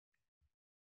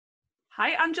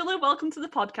Hi, Angela. Welcome to the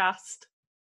podcast.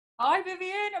 Hi,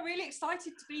 Vivian. I'm really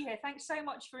excited to be here. Thanks so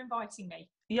much for inviting me.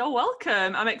 You're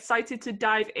welcome. I'm excited to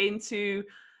dive into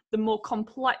the more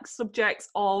complex subjects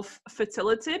of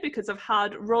fertility because I've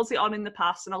had Rosie on in the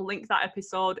past, and I'll link that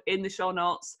episode in the show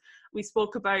notes. We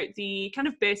spoke about the kind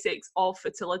of basics of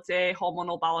fertility,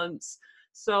 hormonal balance.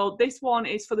 So this one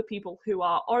is for the people who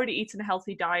are already eating a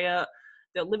healthy diet,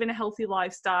 they're living a healthy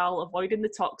lifestyle, avoiding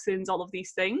the toxins, all of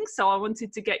these things. So I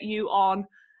wanted to get you on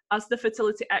as the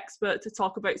fertility expert to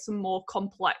talk about some more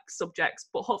complex subjects,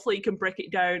 but hopefully you can break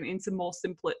it down into more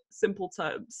simple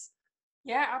terms.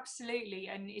 Yeah, absolutely.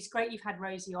 And it's great you've had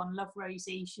Rosie on. Love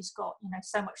Rosie. She's got,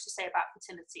 so much to say about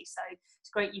fertility. So it's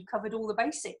great you've covered all the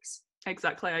basics.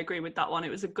 Exactly, I agree with that one. It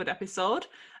was a good episode.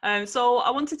 So I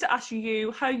wanted to ask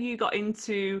you how you got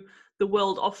into the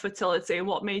world of fertility and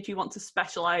what made you want to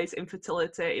specialise in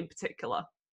fertility in particular.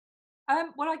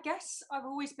 Well, I guess I've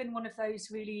always been one of those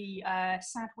really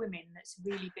sad women that's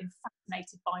really been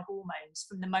fascinated by hormones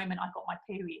from the moment I got my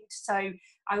period. So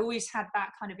I always had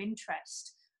that kind of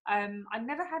interest. I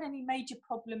never had any major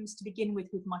problems to begin with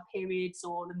my periods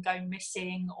or them going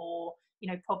missing or,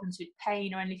 problems with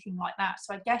pain or anything like that.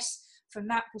 So I guess from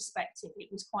that perspective, it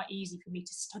was quite easy for me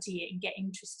to study it and get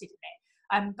interested in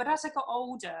it. But as I got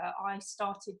older, I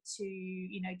started to,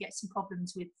 get some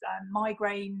problems with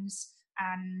migraines,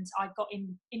 and I got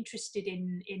interested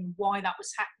in why that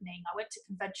was happening. I went to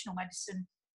conventional medicine,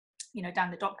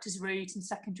 down the doctor's route and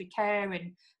secondary care,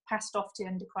 and passed off to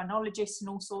endocrinologists and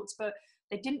all sorts, but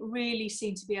they didn't really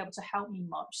seem to be able to help me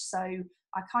much. So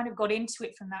I kind of got into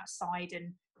it from that side,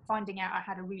 and finding out I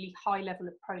had a really high level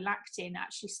of prolactin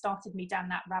actually started me down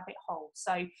that rabbit hole.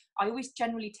 So I always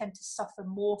generally tend to suffer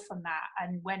more from that,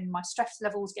 and when my stress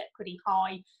levels get pretty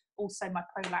high, also my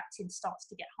prolactin starts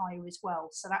to get higher as well.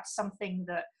 So that's something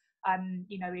that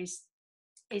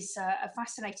is a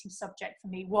fascinating subject for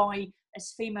me. Why,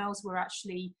 as females, we're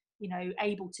actually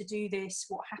able to do this,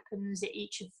 what happens at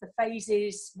each of the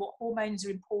phases, what hormones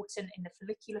are important in the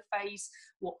follicular phase,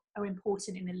 what are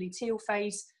important in the luteal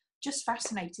phase. Just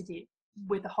fascinated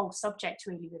with the whole subject,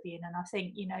 really, Vivian. And I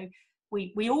think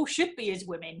we all should be as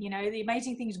women. The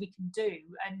amazing things we can do,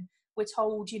 and we're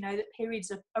told that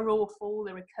periods are awful,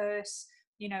 they're a curse.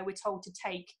 We're told to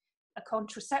take a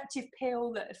contraceptive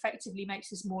pill that effectively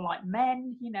makes us more like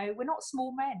men. We're not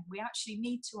small men. We actually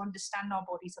need to understand our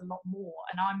bodies a lot more,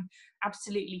 and I'm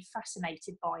absolutely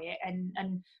fascinated by it,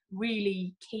 and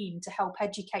really keen to help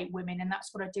educate women, and that's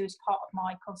what I do as part of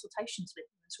my consultations with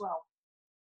them as well.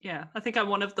 Yeah, I think I'm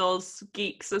one of those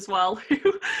geeks as well who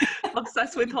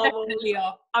obsessed with hormones. Definitely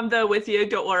are. I'm there with you,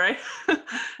 don't worry.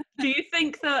 Do you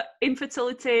think that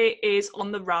infertility is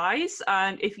on the rise?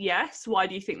 And if yes, why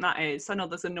do you think that is? I know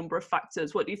there's a number of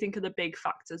factors. What do you think are the big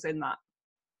factors in that?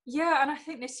 Yeah, and I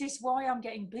think this is why I'm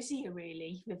getting busier,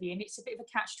 really, Vivian. It's a bit of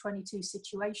a catch-22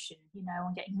 situation.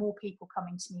 I'm getting more people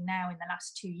coming to me now in the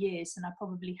last 2 years than I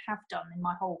probably have done in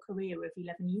my whole career of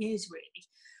 11 years, really.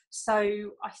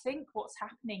 So I think what's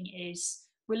happening is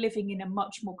we're living in a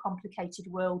much more complicated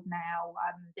world now.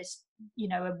 There's,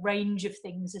 a range of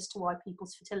things as to why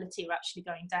people's fertility are actually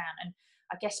going down. And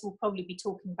I guess we'll probably be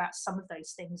talking about some of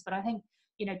those things, but I think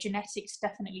genetics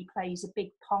definitely plays a big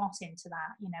part into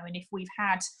that, and if we've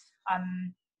had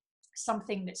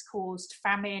something that's caused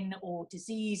famine or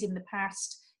disease in the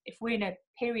past, if we're in a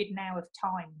period now of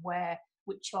time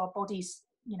which our bodies,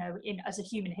 as a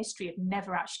human history, have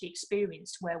never actually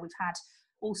experienced, where we've had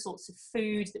all sorts of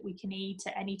food that we can eat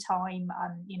at any time,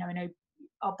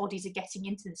 our bodies are getting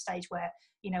into the stage where,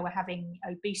 we're having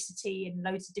obesity and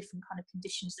loads of different kind of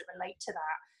conditions that relate to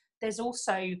that. There's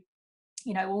also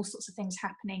all sorts of things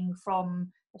happening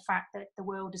from the fact that the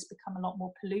world has become a lot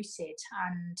more polluted,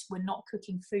 and we're not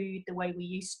cooking food the way we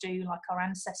used to, like our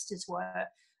ancestors were,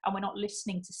 and we're not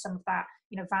listening to some of that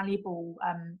valuable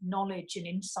knowledge and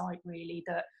insight, really,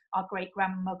 that our great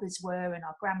grandmothers were, and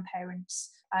our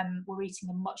grandparents were eating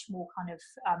a much more kind of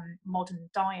modern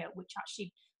diet, which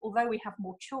actually, although we have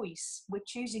more choice, we're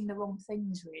choosing the wrong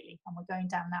things, really, and we're going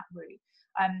down that route.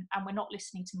 And we're not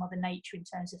listening to Mother Nature in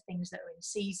terms of things that are in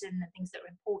season and things that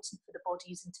are important for the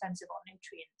bodies in terms of our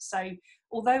nutrients. So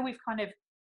although we've kind of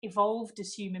evolved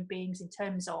as human beings in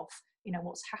terms of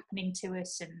what's happening to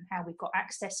us and how we've got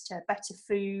access to better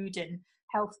food and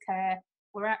healthcare,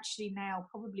 we're actually now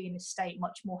probably in a state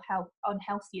much more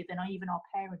unhealthier than even our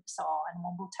parents are, and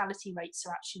our mortality rates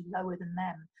are actually lower than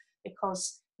them,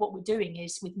 because what we're doing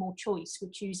is, with more choice,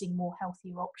 we're choosing more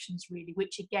healthier options, really,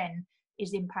 which again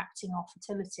is impacting our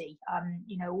fertility.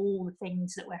 All the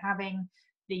things that we're having,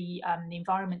 the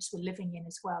environments we're living in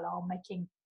as well, are making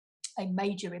a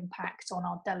major impact on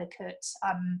our delicate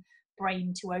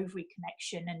brain to ovary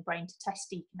connection and brain to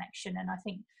testes connection. And I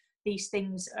think these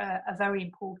things are very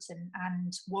important.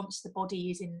 And once the body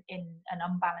is in an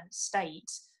unbalanced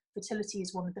state, fertility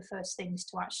is one of the first things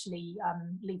to actually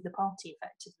leave the party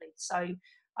effectively. So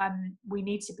we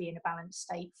need to be in a balanced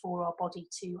state for our body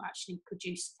to actually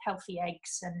produce healthy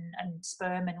eggs and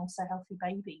sperm, and also healthy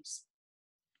babies.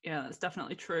 Yeah, that's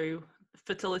definitely true.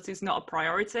 Fertility is not a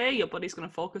priority. Your body's going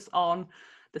to focus on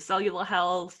the cellular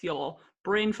health, your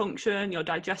brain function, your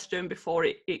digestion before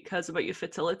it cares about your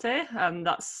fertility. And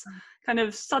that's kind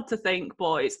of sad to think,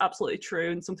 but it's absolutely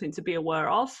true and something to be aware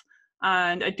of.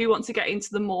 And I do want to get into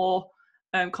the more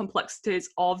complexities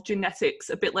of genetics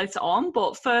a bit later on.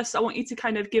 But first, I want you to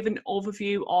kind of give an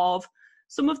overview of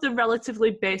some of the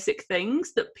relatively basic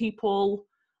things that people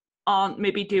aren't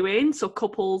maybe doing. So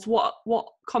couples, what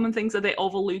common things are they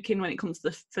overlooking when it comes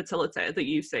to fertility that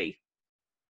you see?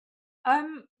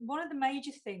 One of the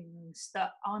major things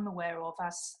that I'm aware of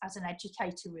as an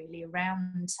educator really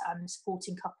around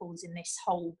supporting couples in this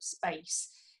whole space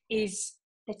is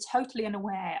they're totally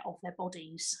unaware of their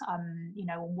bodies, and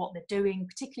what they're doing,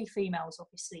 particularly females,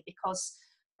 obviously, because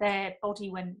their body,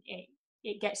 when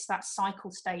it gets that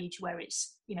cycle stage where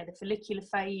it's, the follicular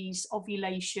phase,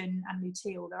 ovulation and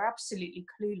luteal, they're absolutely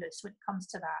clueless when it comes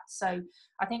to that. So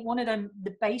I think one of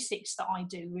the basics that I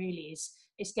do really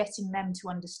is getting them to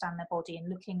understand their body and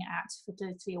looking at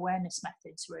fertility awareness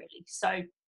methods really. So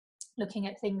looking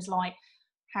at things like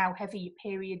how heavy your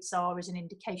periods are as an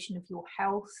indication of your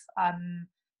health,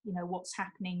 what's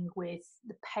happening with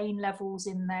the pain levels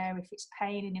in there. If it's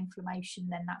pain and inflammation,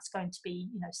 then that's going to be,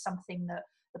 something that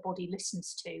the body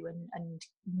listens to and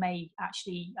may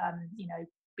actually,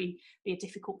 be a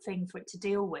difficult thing for it to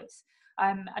deal with.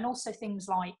 And also things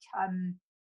like,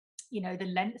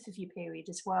 the length of your period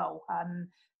as well.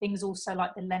 Things also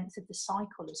like the length of the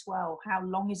cycle as well. How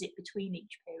long is it between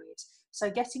each period? So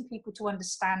getting people to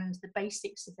understand the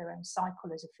basics of their own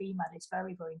cycle as a female is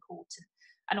very, very important.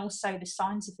 And also the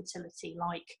signs of fertility,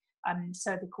 like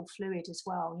cervical fluid as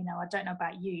well. I don't know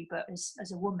about you, but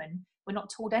as a woman, we're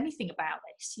not told anything about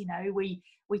this.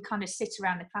 We kind of sit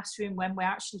around the classroom when we're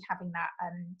actually having that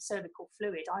cervical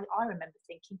fluid. I remember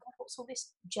thinking, God, what's all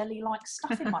this jelly-like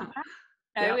stuff in my pants?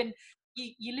 Yeah. And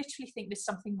you literally think there's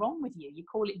something wrong with you. You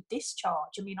call it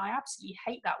discharge. I mean, I absolutely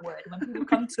hate that word. When people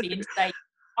come to me and say,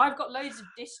 I've got loads of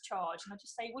discharge, and I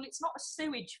just say, well, it's not a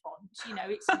sewage font.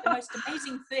 It's the most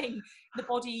amazing thing the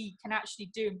body can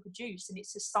actually do and produce, and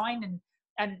it's a sign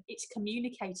and it's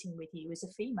communicating with you as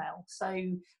a female. So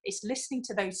it's listening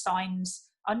to those signs,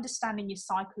 understanding your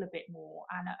cycle a bit more,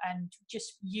 and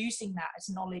just using that as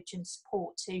knowledge and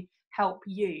support to help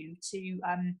you to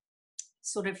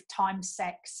sort of time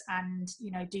sex and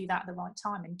do that at the right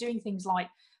time, and doing things like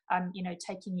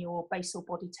taking your basal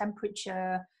body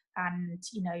temperature and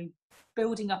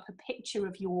building up a picture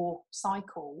of your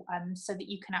cycle so that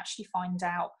you can actually find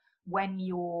out when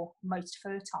you're most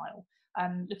fertile.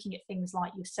 Looking at things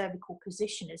like your cervical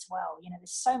position as well.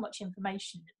 There's so much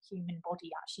information that the human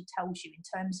body actually tells you in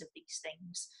terms of these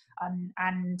things,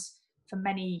 and for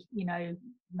many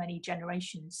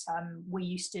generations we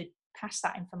used to pass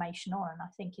that information on. And I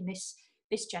think in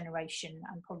this generation,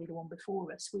 and probably the one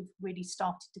before us, we've really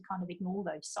started to kind of ignore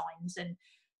those signs and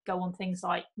go on things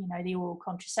like the oral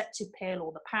contraceptive pill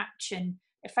or the patch, and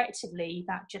effectively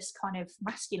that just kind of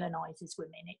masculinizes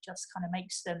women. It just kind of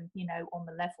makes them on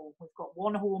the level. We've got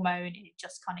one hormone, and it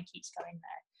just kind of keeps going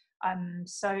there.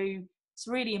 So it's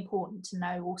really important to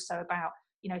know also about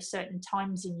certain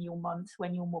times in your month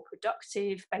when you're more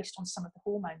productive based on some of the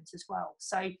hormones as well.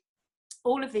 So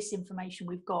all of this information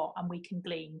we've got and we can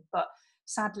glean, but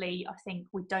sadly I think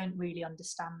we don't really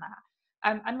understand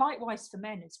that. And likewise for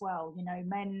men as well.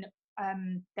 Men,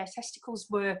 their testicles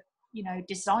were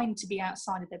designed to be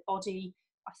outside of their body.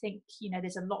 I think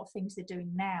there's a lot of things they're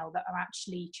doing now that are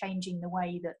actually changing the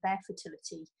way that their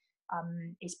fertility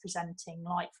is presenting.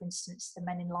 Like, for instance, the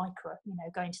men in lycra,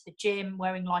 going to the gym,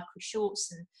 wearing lycra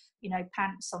shorts and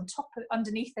pants on top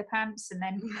underneath their pants, and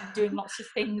then doing lots of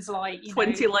things like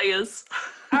 20 layers.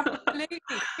 Absolutely,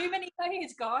 too many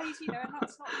layers, guys. And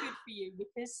that's not good for you,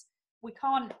 because we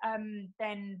can't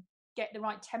then get the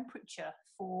right temperature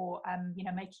for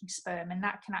making sperm, and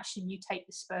that can actually mutate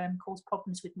the sperm, cause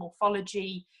problems with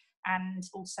morphology, and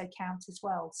also count as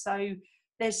well. So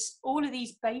there's all of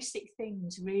these basic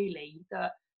things really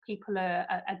that people are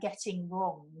getting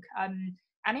wrong.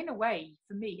 And in a way,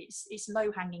 for me, it's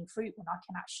low-hanging fruit when I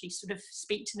can actually sort of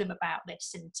speak to them about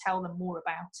this and tell them more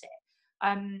about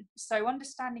it. So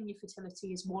understanding your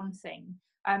fertility is one thing,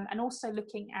 and also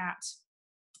looking at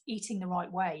eating the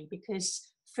right way, because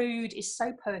food is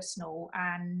so personal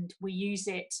and we use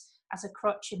it as a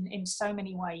crutch in so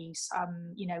many ways.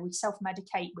 You know, we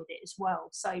self-medicate with it as well.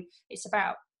 So it's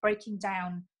about breaking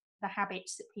down the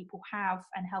habits that people have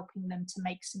and helping them to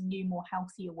make some new, more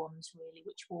healthier ones, really,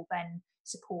 which will then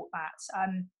support that.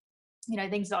 You know,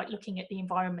 things like looking at the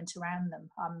environment around them.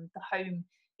 The home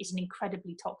is an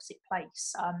incredibly toxic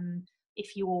place.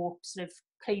 If you're sort of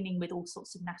cleaning with all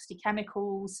sorts of nasty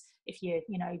chemicals, if you're,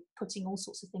 you know, putting all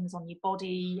sorts of things on your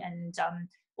body, and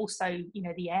also, you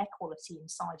know, the air quality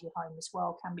inside your home as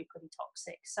well can be pretty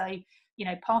toxic. So, you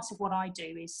know, part of what I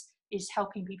do is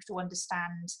helping people to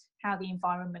understand how the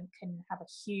environment can have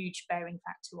a huge bearing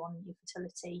factor on your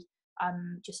fertility.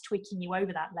 Just tweaking you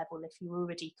over that level if you're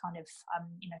already kind of,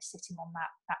 you know, sitting on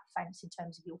that fence in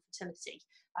terms of your fertility.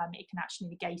 It can actually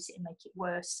negate it and make it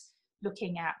worse.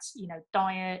 Looking at, you know,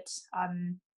 diet,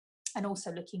 and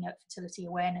also looking at fertility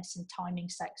awareness and timing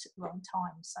sex at the wrong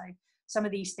time. So some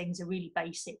of these things are really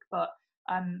basic, but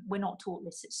we're not taught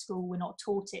this at school. We're not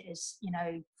taught it as, you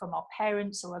know, from our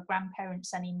parents or our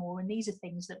grandparents anymore. And these are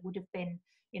things that would have been,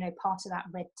 you know, part of that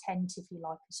red tent, if you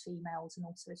like, as females and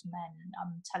also as men,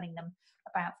 telling them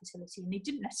about fertility. And they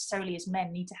didn't necessarily, as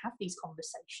men, need to have these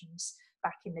conversations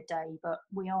back in the day, but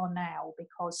we are now,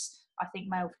 because I think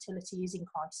male fertility is in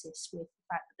crisis with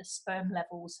the fact that the sperm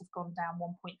levels have gone down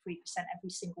 1.3% every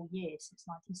single year since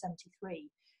 1973.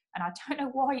 And I don't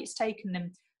know why it's taken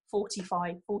them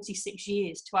 46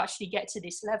 years to actually get to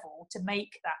this level to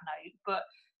make that note, but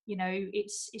you know,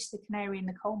 it's the canary in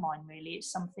the coal mine, really.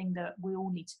 It's something that we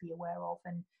all need to be aware of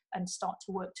and start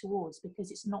to work towards, because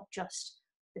it's not just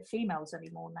the females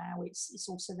anymore now, it's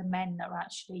also the men that are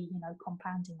actually, you know,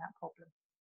 compounding that problem.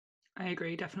 I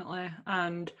agree, definitely.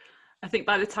 And I think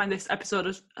by the time this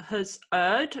episode has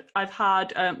aired, I've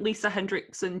had Lisa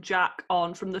Hendrickson-Jack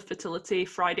on from the Fertility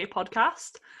Friday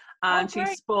podcast, and she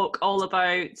spoke all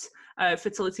about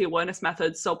fertility awareness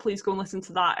methods. So please go and listen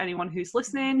to that, anyone who's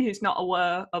listening, who's not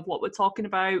aware of what we're talking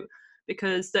about,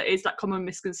 because there is that common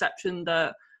misconception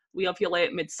that we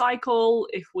ovulate mid-cycle.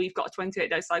 If we've got a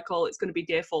 28-day cycle, it's going to be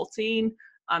day 14,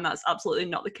 and that's absolutely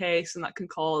not the case, and that can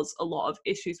cause a lot of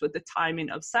issues with the timing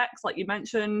of sex, like you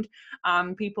mentioned.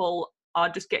 People are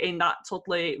just getting that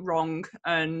totally wrong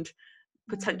and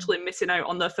potentially missing out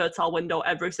on their fertile window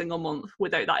every single month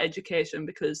without that education,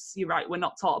 because you're right, we're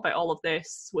not taught about all of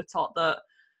this. We're taught that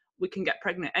we can get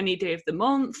pregnant any day of the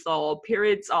month, or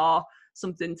periods are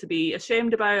something to be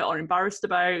ashamed about or embarrassed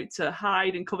about, to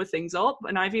hide and cover things up.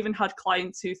 And I've even had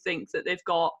clients who think that they've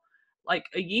got like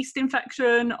a yeast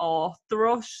infection or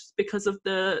thrush because of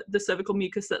the cervical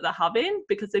mucus that they're having,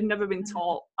 because they've never been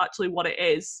taught actually what it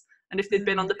is. And if they've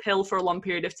been on the pill for a long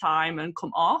period of time and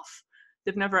come off,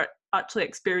 they've never actually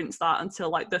experienced that until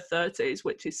like the 30s,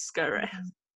 which is scary.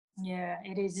 Yeah,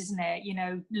 it is, isn't it? You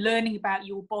know, learning about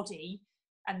your body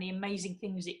and the amazing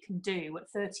things it can do at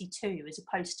 32 as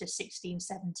opposed to 16,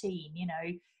 17, you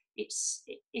know, it's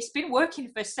been working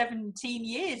for 17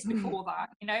 years before that,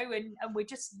 you know, and we're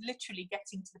just literally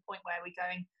getting to the point where we're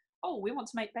going, oh, we want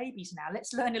to make babies now,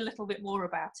 let's learn a little bit more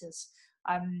about us.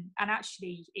 And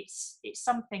actually it's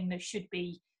something that should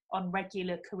be on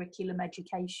regular curriculum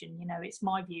education. You know, it's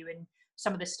my view, and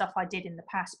some of the stuff I did in the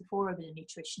past before I was a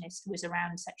nutritionist was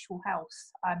around sexual health.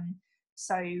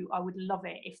 So I would love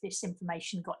it if this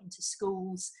information got into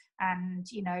schools, and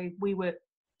you know, we were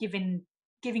giving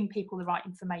people the right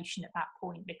information at that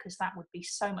point, because that would be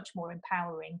so much more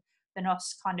empowering than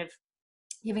us kind of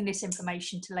giving this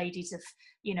information to ladies of,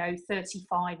 you know,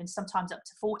 35 and sometimes up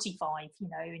to 45, you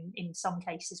know, in some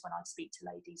cases when I speak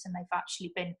to ladies, and they've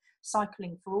actually been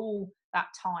cycling for all that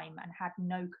time and had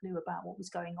no clue about what was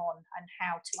going on and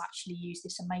how to actually use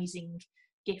this amazing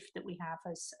gift that we have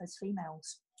as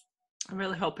females. I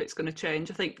really hope it's going to change.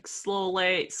 I think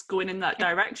slowly it's going in that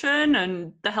direction,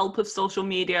 and the help of social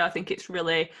media, I think it's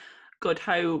really good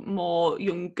how more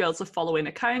young girls are following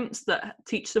accounts that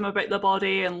teach them about their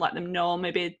body and let them know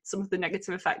maybe some of the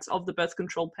negative effects of the birth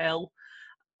control pill.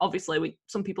 Obviously,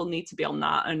 some people need to be on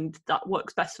that, and that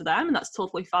works best for them, and that's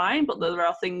totally fine. But there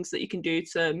are things that you can do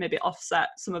to maybe offset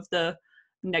some of the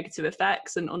negative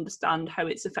effects and understand how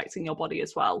it's affecting your body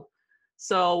as well.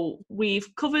 So we've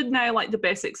covered now like the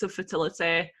basics of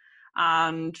fertility,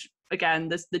 and again,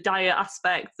 there's the diet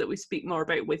aspect that we speak more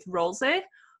about with Rosie.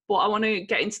 But I want to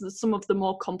get into some of the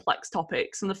more complex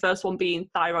topics, and the first one being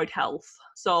thyroid health.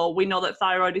 So we know that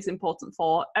thyroid is important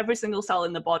for every single cell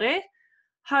in the body.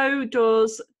 How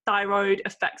does thyroid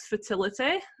affect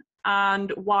fertility,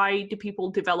 and why do people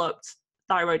develop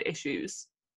thyroid issues?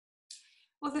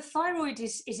 Well, the thyroid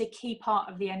is a key part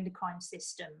of the endocrine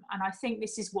system, and I think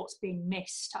this is what's being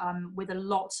missed with a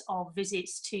lot of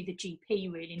visits to the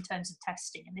GP, really, in terms of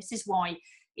testing. And this is why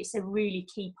it's a really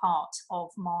key part of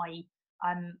my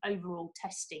overall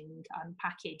testing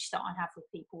package that I have with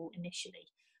people initially.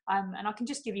 And I can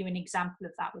just give you an example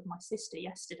of that with my sister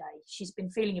yesterday. She's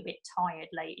been feeling a bit tired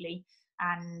lately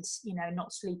and, you know,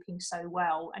 not sleeping so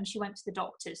well. And she went to the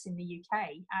doctors in the UK,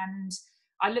 and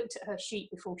I looked at her sheet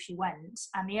before she went,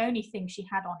 and the only thing she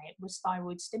had on it was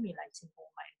thyroid stimulating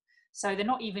hormone. So they're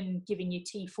not even giving you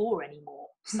T4 anymore.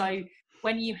 So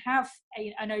when you have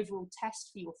an overall test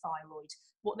for your thyroid,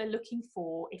 what they're looking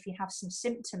for, if you have some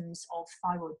symptoms of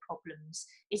thyroid problems,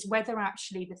 is whether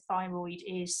actually the thyroid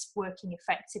is working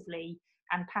effectively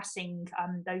and passing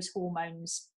those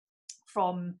hormones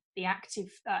from the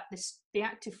active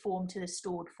form to the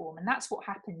stored form. And that's what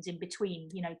happens in between,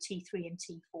 you know, T3 and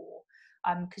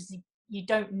T4, because you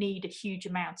don't need a huge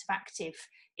amount of active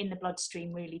in the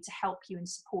bloodstream really to help you and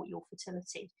support your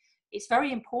fertility. It's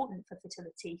very important for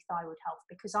fertility, thyroid health,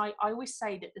 because I always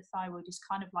say that the thyroid is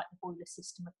kind of like the boiler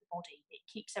system of the body. It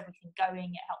keeps everything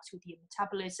going, it helps with your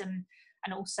metabolism,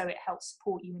 and also it helps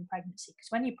support you in pregnancy. Because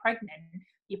when you're pregnant,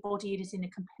 your body is in a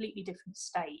completely different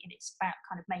state, and it's about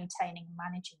kind of maintaining and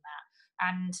managing that.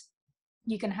 And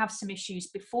you can have some issues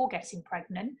before getting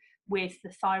pregnant with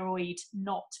the thyroid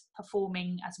not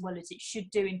performing as well as it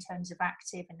should do in terms of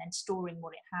active and then storing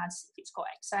what it has if it's got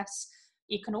excess.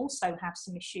 You can also have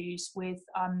some issues with,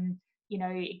 you know,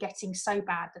 it getting so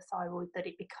bad, the thyroid, that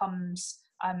it becomes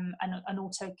an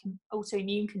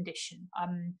autoimmune condition.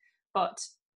 But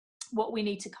what we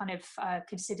need to kind of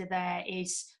consider there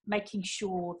is making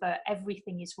sure that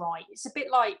everything is right. It's a bit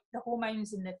like the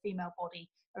hormones in the female body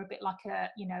are a bit like a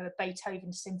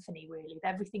Beethoven symphony, really.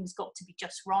 Everything's got to be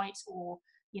just right, or,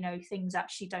 you know, things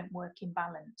actually don't work in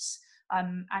balance.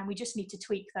 And we just need to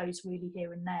tweak those really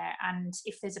here and there. And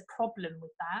if there's a problem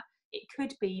with that, it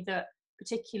could be that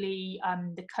particularly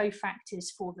the cofactors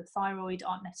for the thyroid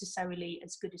aren't necessarily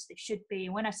as good as they should be.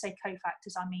 And when I say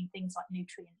cofactors, I mean things like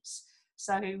nutrients.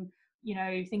 So, you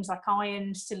know, things like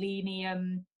iron,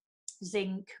 selenium,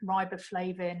 zinc,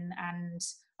 riboflavin, and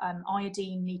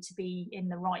iodine need to be in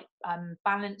the right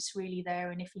balance really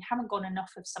there. And if you haven't got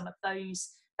enough of some of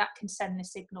those, that can send the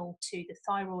signal to the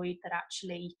thyroid that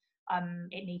actually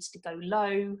it needs to go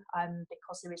low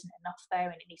because there isn't enough there,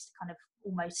 and it needs to kind of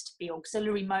almost be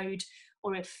auxiliary mode.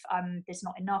 Or if there's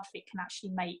not enough, it can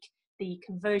actually make the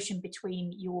conversion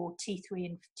between your T3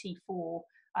 and T4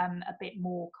 a bit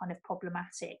more kind of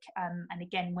problematic. And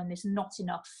again, when there's not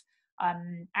enough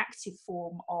active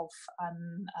form of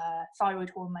thyroid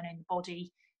hormone in the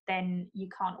body, then you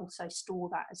can't also store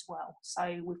that as well.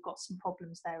 So we've got some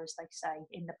problems there, as they say,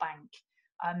 in the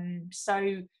bank.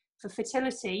 So for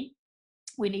fertility,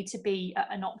 we need to be at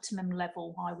an optimum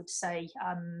level, I would say,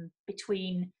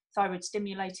 between thyroid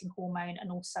stimulating hormone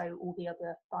and also all the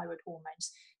other thyroid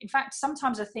hormones. In fact,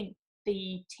 sometimes I think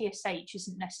the TSH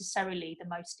isn't necessarily the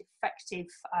most effective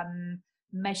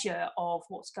measure of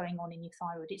what's going on in your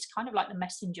thyroid. It's kind of like the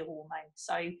messenger hormone.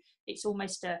 So it's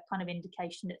almost a kind of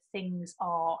indication that things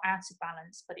are out of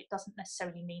balance, but it doesn't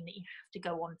necessarily mean that you have to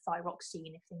go on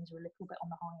thyroxine if things are a little bit on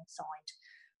the higher side.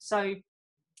 So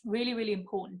really, really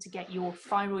important to get your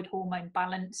thyroid hormone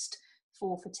balanced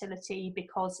for fertility,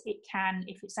 because it can,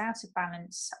 if it's out of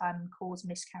balance, cause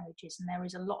miscarriages. And there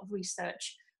is a lot of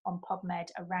research on PubMed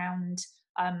around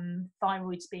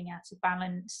thyroids being out of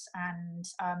balance and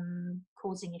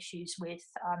causing issues with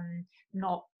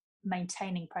not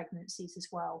maintaining pregnancies as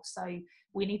well. So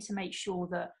we need to make sure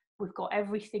that we've got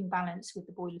everything balanced with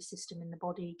the boiler system in the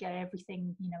body, get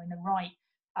everything, you know, in the right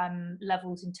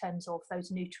levels in terms of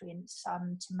those nutrients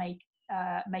to make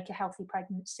a healthy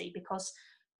pregnancy. Because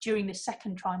during the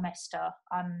second trimester,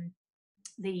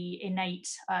 the innate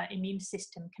immune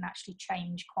system can actually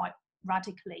change quite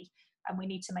radically, and we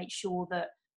need to make sure that,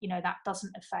 you know, that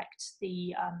doesn't affect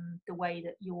the way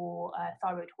that your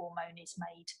thyroid hormone is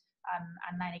made,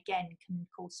 and then again can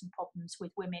cause some problems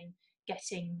with women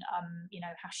getting you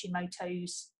know,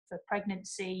 Hashimoto's for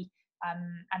pregnancy,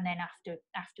 and then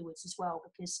afterwards as well,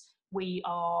 because we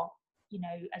are, you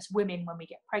know, as women, when we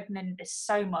get pregnant, there's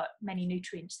so many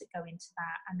nutrients that go into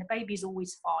that, and the baby's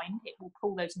always fine. It will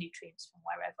pull those nutrients from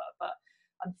wherever, but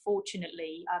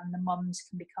unfortunately the mums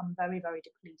can become very, very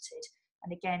depleted.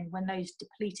 And again, when those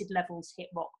depleted levels hit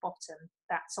rock bottom,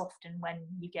 that's often when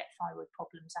you get thyroid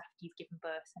problems after you've given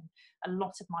birth. And a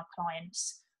lot of my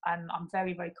clients, I'm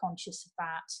very, very conscious of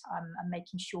that, and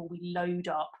making sure we load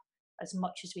up as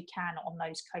much as we can on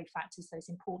those cofactors, those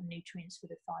important nutrients for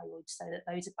the thyroid, so that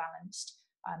those are balanced,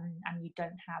 and you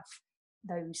don't have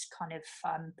those kind of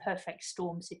perfect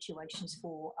storm situations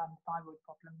for thyroid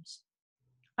problems.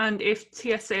 And if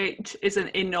TSH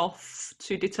isn't enough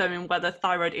to determine whether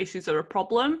thyroid issues are a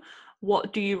problem,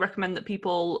 what do you recommend that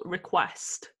people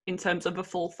request in terms of a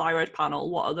full thyroid panel?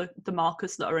 What are the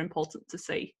markers that are important to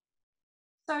see?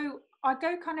 So I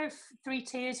go kind of 3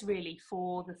 tiers really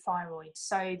for the thyroid.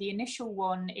 So the initial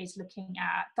one is looking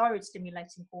at thyroid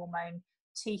stimulating hormone,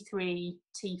 T3,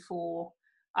 T4.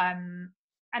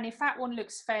 And if that one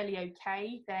looks fairly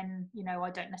okay, then, you know, I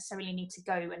don't necessarily need to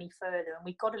go any further. And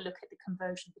we've got to look at the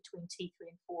conversion between T3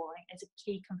 and 4. I think there's a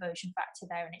key conversion factor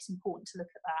there, and it's important to look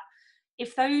at that.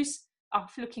 If those are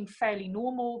looking fairly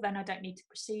normal, then I don't need to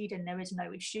proceed and there is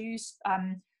no issues.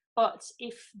 But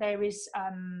if there is,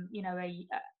 you know, a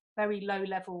very low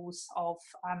levels of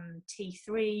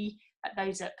T3,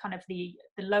 those are kind of the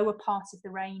lower part of the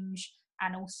range,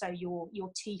 and also your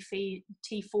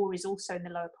T4 is also in the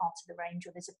lower part of the range,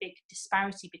 or there's a big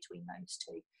disparity between those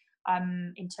two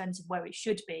in terms of where it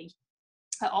should be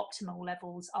at optimal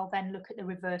levels. I'll then look at the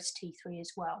reverse T3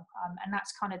 as well, and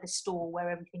that's kind of the store where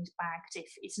everything's bagged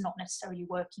if it's not necessarily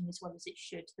working as well as it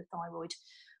should, the thyroid.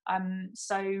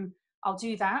 So I'll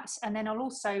do that, and then I'll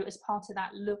also, as part of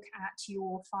that, look at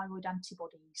your thyroid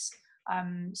antibodies.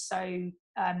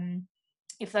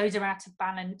 If those are out of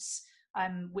balance,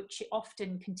 which it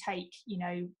often can take, you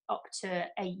know, up to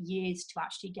 8 years to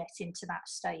actually get into that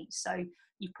state. So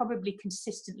you've probably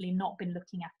consistently not been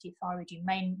looking after your thyroid. You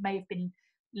may have been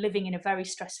living in a very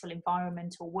stressful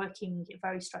environment or working a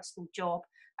very stressful job,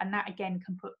 and that again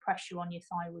can put pressure on your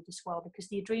thyroid as well, because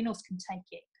the adrenals can take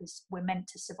it, because we're meant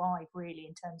to survive really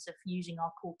in terms of using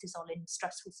our cortisol in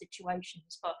stressful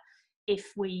situations. But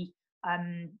if we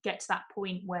get to that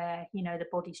point where, you know, the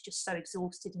body's just so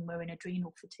exhausted and we're in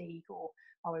adrenal fatigue, or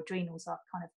our adrenals are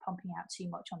kind of pumping out too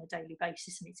much on a daily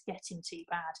basis and it's getting too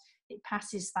bad, it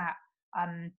passes that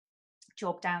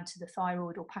job down to the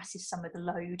thyroid, or passes some of the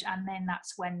load, and then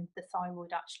that's when the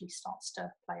thyroid actually starts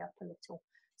to play up a little.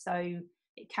 So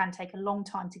it can take a long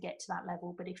time to get to that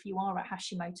level, but if you are at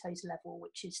Hashimoto's level,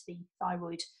 which is the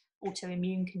thyroid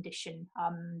autoimmune condition,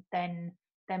 then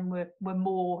we're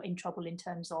more in trouble in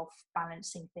terms of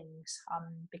balancing things,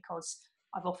 because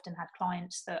I've often had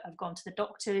clients that have gone to the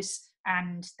doctors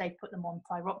and they put them on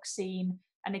thyroxine,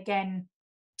 and again,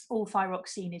 all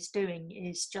thyroxine is doing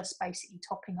is just basically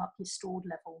topping up your stored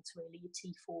levels, really, your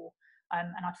T4.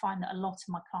 And I find that a lot of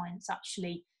my clients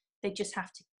actually, they just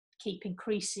have to keep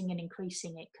increasing and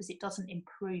increasing it, because it doesn't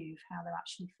improve how they're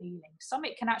actually feeling. Some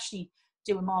it can actually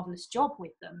do a marvelous job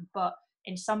with them, but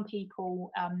in some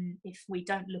people, if we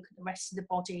don't look at the rest of the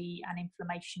body and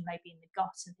inflammation maybe in the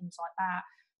gut and things like that,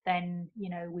 then, you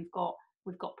know, we've got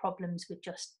problems with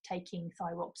just taking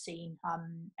thyroxine.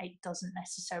 It doesn't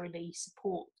necessarily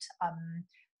support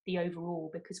the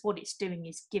overall, because what it's doing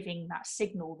is giving that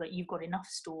signal that you've got enough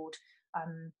stored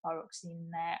thyroxine in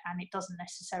there, and it doesn't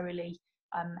necessarily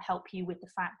help you with the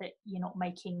fact that you're not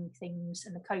making things,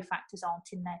 and the cofactors aren't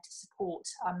in there to support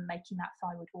making that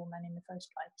thyroid hormone in the first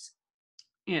place.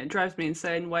 Yeah, it drives me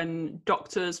insane when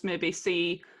doctors maybe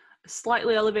see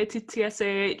slightly elevated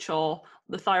TSH, or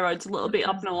the thyroid's a little bit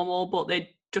abnormal, but they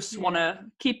just want to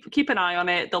keep an eye on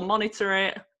it. They'll monitor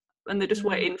it, and they're just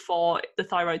waiting for the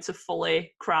thyroid to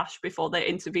fully crash before they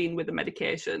intervene with the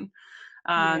medication.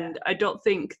 And I don't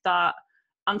think that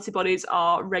antibodies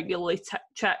are regularly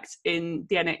checked in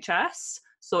the NHS,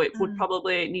 so it would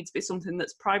probably need to be something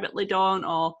that's privately done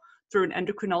or through an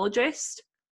endocrinologist,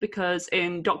 because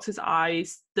in doctors'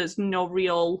 eyes there's no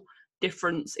real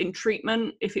difference in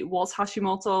treatment if it was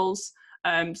Hashimoto's.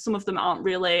 Some of them aren't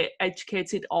really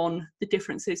educated on the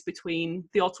differences between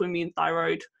the autoimmune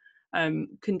thyroid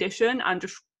condition and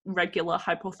just regular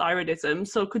hypothyroidism.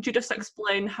 So could you just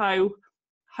explain how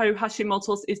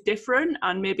Hashimoto's is different,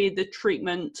 and maybe the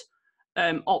treatment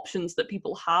options that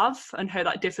people have, and how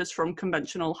that differs from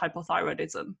conventional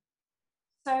hypothyroidism?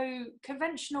 So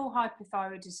conventional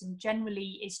hypothyroidism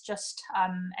generally is just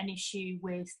an issue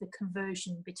with the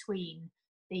conversion between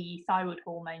the thyroid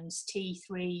hormones,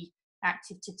 T3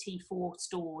 active to T4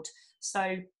 stored.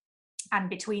 So, and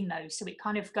between those, so it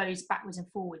kind of goes backwards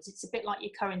and forwards. It's a bit like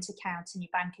your current account and your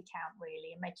bank account,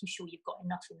 really, and making sure you've got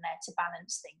enough in there to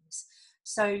balance things.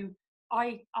 So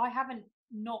I haven't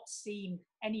not seen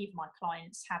any of my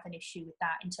clients have an issue with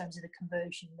that in terms of the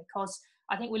conversion, because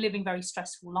I think we're living very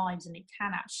stressful lives and it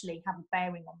can actually have a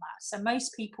bearing on that. So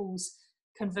most people's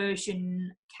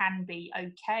conversion can be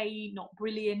okay, not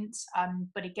brilliant,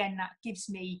 but again, that gives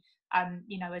me,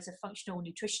 you know, as a functional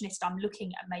nutritionist, I'm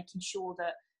looking at making sure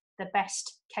that the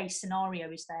best case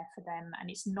scenario is there for them, and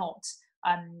it's not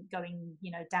going,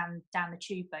 you know, down the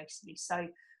tube basically. So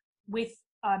with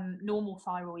normal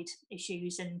thyroid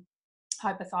issues and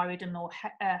hypothyroidism or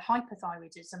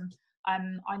hyperthyroidism,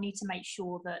 I need to make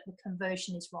sure that the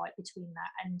conversion is right between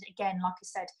that. And again, like I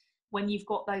said, when you've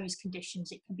got those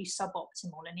conditions, it can be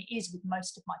suboptimal, and it is with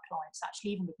most of my clients,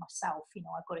 actually, even with myself. You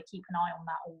know, I've got to keep an eye on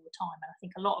that all the time. And I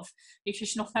think a lot of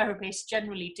nutritional therapists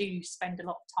generally do spend a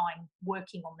lot of time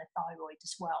working on their thyroid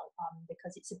as well,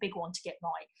 because it's a big one to get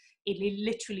right. It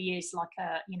literally is like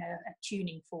a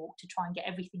tuning fork to try and get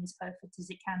everything as perfect as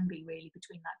it can be, really,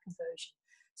 between that conversion.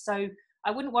 So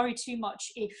I wouldn't worry too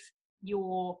much if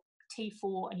your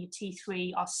T4 and your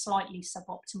T3 are slightly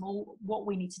suboptimal. What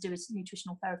we need to do as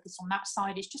nutritional therapists on that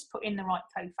side is just put in the right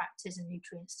cofactors and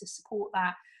nutrients to support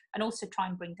that, and also try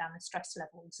and bring down the stress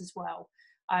levels as well.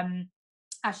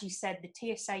 As you said,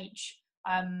 the TSH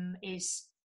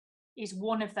is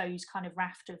one of those kind of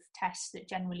raft of tests that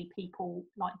generally people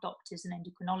like doctors and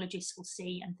endocrinologists will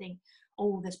see and think,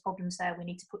 oh, there's problems there, we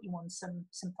need to put you on some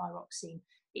thyroxine.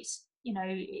 It's, you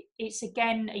know, it's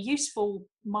again a useful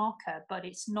marker, but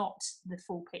it's not the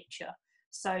full picture.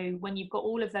 So when you've got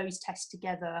all of those tests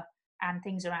together and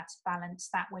things are out of balance,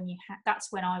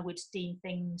 that's when I would deem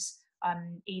things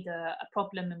either a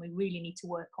problem and we really need to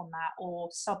work on that, or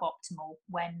suboptimal,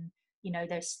 when, you know,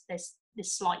 there's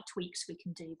slight tweaks we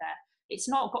can do there. It's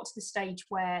not got to the stage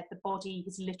where the body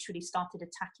has literally started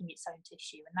attacking its own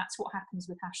tissue, and that's what happens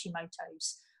with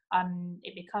Hashimoto's.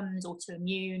 It becomes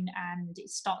autoimmune and it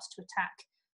starts to attack,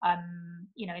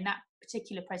 you know, in that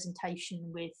particular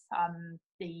presentation with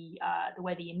the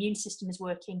way the immune system is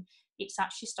working, it's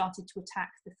actually started to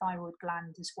attack the thyroid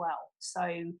gland as well. So,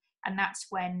 and that's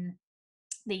when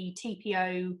the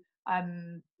TPO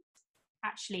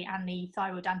actually and the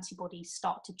thyroid antibodies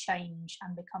start to change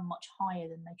and become much higher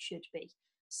than they should be.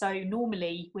 So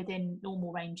normally within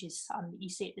normal ranges that you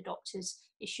see at the doctors,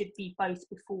 it should be both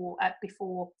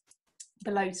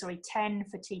below 10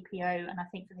 for TPO, and I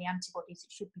think for the antibodies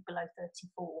it should be below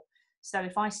 34. So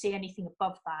if I see anything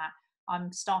above that,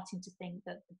 I'm starting to think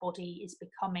that the body is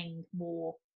becoming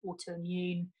more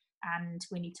autoimmune, and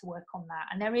we need to work on that.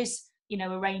 And there is, you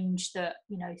know, a range that,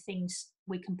 you know, things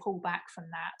we can pull back from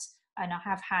that. And I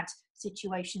have had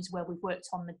situations where we've worked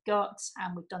on the gut,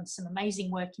 and we've done some amazing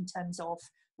work in terms of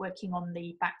working on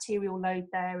the bacterial load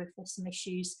there if there's some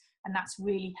issues, and that's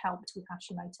really helped with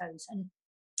Hashimoto's. And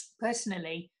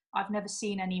personally, I've never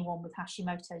seen anyone with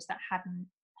Hashimoto's that hadn't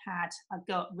had a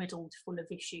gut riddled full of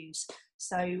issues.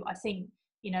 So I think,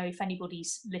 you know, if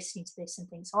anybody's listening to this and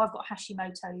thinks, oh, I've got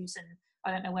Hashimoto's and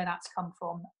I don't know where that's come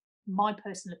from, my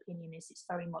personal opinion is it's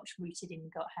very much rooted in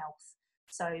gut health.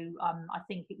 So I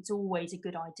think it's always a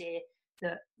good idea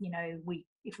that, you know,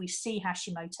 if we see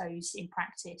Hashimoto's in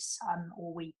practice,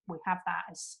 or we have that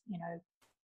as, you know,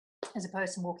 as a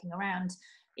person walking around,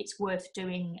 it's worth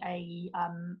doing a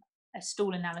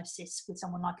stool analysis with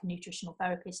someone like a nutritional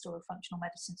therapist or a functional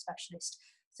medicine specialist,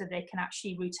 so they can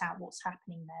actually root out what's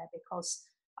happening there, because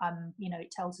you know,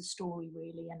 it tells a story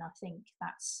really. And I think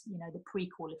that's, you know, the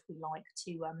prequel, if we like,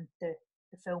 to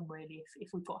the film really. If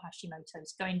we've got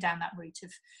Hashimoto's, going down that route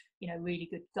of, you know, really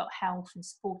good gut health and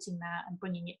supporting that and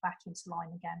bringing it back into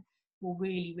line again will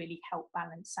really help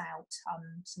balance out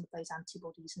some of those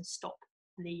antibodies and stop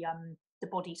the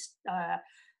body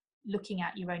looking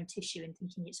at your own tissue and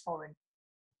thinking it's foreign.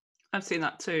 I've seen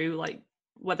that too, like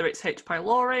whether it's H.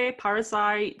 pylori,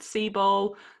 parasite,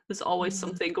 SIBO, there's always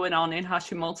something going on in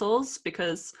Hashimoto's,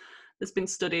 because there's been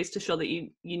studies to show that you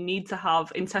need to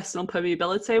have intestinal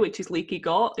permeability, which is leaky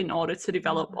gut, in order to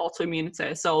develop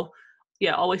autoimmunity. So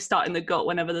yeah, always start in the gut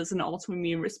whenever there's an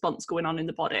autoimmune response going on in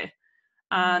the body.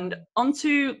 And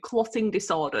onto clotting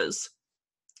disorders.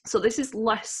 So this is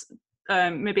less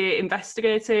maybe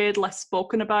investigated, less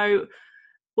spoken about.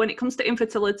 When it comes to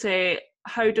infertility,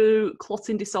 how do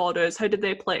clotting disorders, how do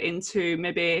they play into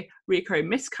maybe reoccurring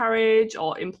miscarriage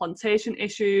or implantation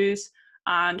issues?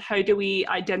 And how do we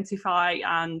identify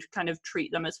and kind of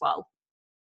treat them as well?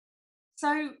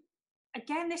 So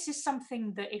again, this is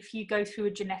something that if you go through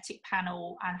a genetic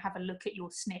panel and have a look at your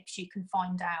SNPs, you can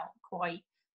find out quite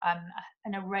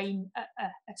an array,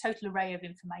 a total array of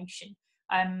information.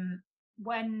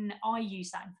 When I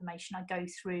use that information, I go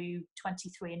through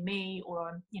 23andMe,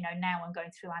 or you know, now I'm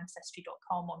going through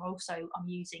Ancestry.com, or also I'm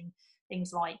using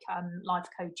things like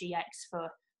LifeCode GX for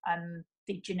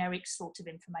the generic sort of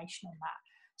information on that.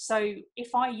 So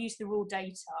if I use the raw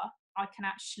data, I can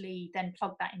actually then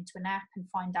plug that into an app and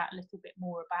find out a little bit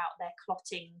more about their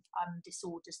clotting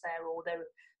disorders there, or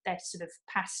their sort of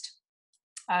past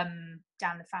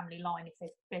down the family line,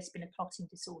 if there's been a clotting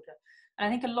disorder. And I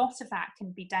think a lot of that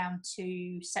can be down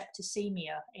to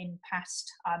septicemia in past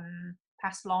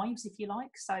lives, if you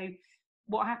like. So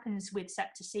what happens with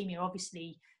septicemia,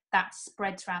 obviously, that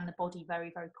spreads around the body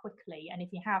very quickly, and if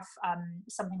you have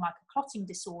something like a clotting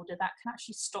disorder, that can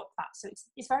actually stop that. So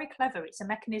it's very clever. It's a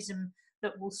mechanism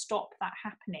that will stop that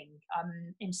happening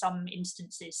in some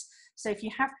instances. So if you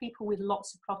have people with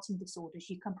lots of clotting disorders,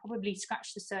 you can probably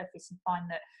scratch the surface and find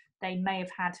that they may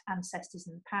have had ancestors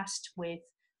in the past with,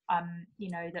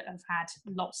 that have had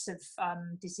lots of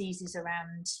diseases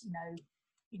around,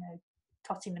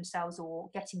 clotting themselves or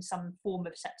getting some form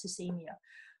of septicemia.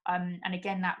 And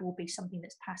again, that will be something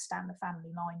that's passed down the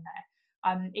family line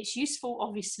there. It's useful,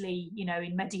 obviously,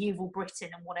 in medieval Britain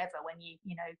and whatever, when you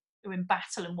are in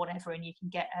battle and whatever, and you can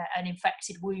get an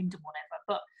infected wound and whatever,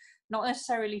 but not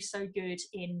necessarily so good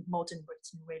in modern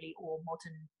Britain, really, or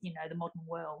modern, the modern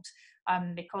world.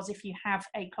 Because if you have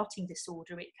a clotting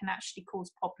disorder, it can actually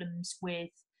cause problems with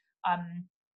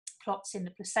clots in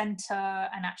the placenta,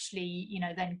 and actually,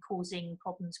 then causing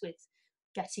problems with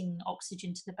getting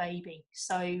oxygen to the baby.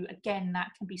 So again, that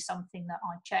can be something that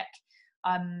I check.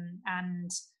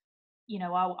 And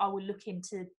I will look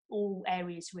into all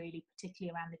areas, really,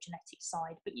 particularly around the genetic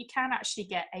side. But you can actually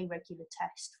get a regular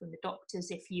test from the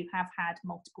doctors if you have had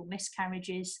multiple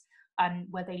miscarriages,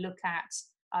 where they look at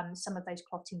some of those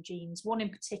clotting genes. One in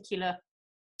particular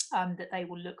that they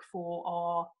will look for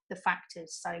are the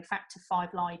factors. So factor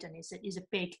 5 Leiden is a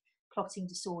big clotting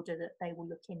disorder that they will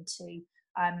look into.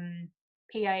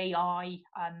 PAI,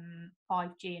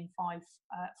 5G and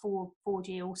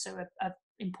 4G also are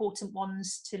important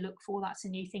ones to look for. That's a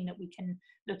new thing that we can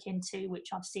look into, which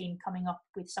I've seen coming up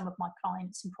with some of my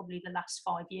clients in probably the last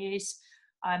 5 years.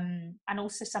 And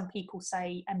also some people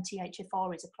say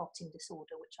MTHFR is a clotting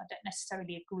disorder, which I don't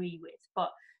necessarily agree with,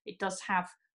 but it does have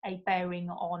a bearing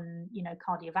on,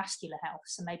 cardiovascular health.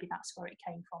 So maybe that's where it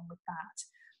came from with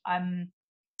that.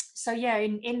 So yeah,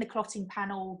 in the clotting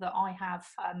panel that I have,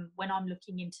 when I'm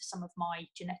looking into some of my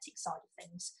genetic side of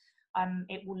things,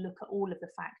 it will look at all of the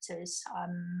factors,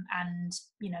 and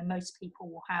most people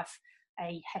will have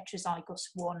a heterozygous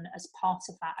one as part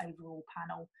of that overall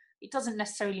panel. It doesn't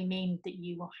necessarily mean that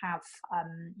you will have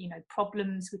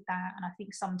problems with that, and I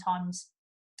think sometimes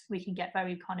we can get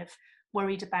very kind of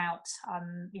worried about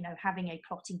having a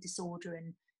clotting disorder,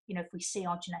 and if we see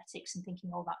our genetics and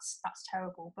thinking, oh, that's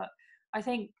terrible. But I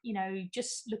think,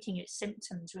 just looking at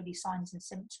symptoms, really signs and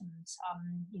symptoms,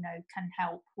 can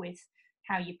help with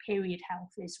how your period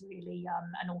health is, really,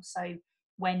 and also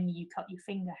when you cut your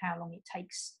finger, how long it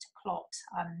takes to clot.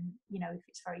 If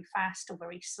it's very fast or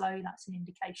very slow, that's an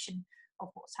indication of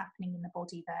what's happening in the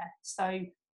body there. So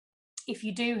if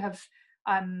you do have,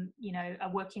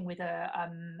 are working with a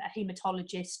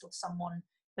hematologist or someone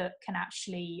that can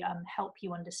actually help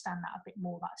you understand that a bit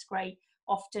more, that's great.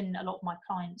 Often a lot of my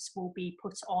clients will be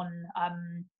put on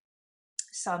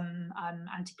some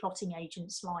anti-clotting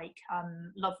agents like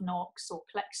Lovenox or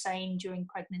Clexane during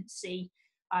pregnancy,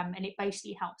 and it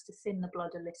basically helps to thin the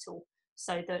blood a little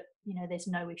so that there's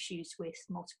no issues with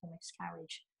multiple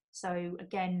miscarriage. So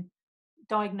again,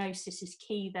 diagnosis is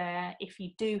key there. If you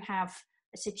do have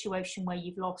a situation where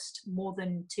you've lost more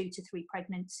than 2 to 3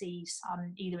 pregnancies,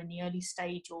 either in the early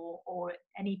stage or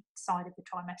any side of the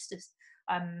trimesters,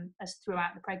 as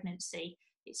throughout the pregnancy,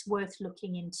 it's worth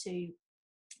looking into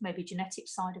maybe genetic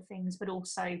side of things, but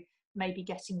also maybe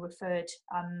getting referred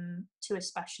to a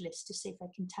specialist to see if they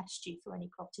can test you for any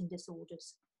clotting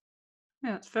disorders.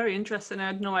 Yeah, it's very interesting. I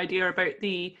had no idea about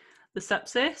the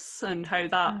sepsis and how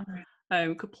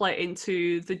that could play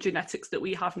into the genetics that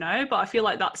we have now, but I feel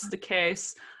like that's the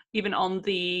case even on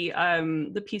the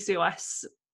PCOS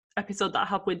episode that I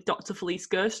had with Dr. Felice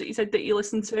Gersh that you said that you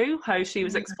listened to, how she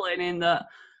was explaining that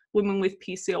women with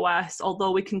PCOS,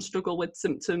 although we can struggle with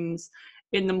symptoms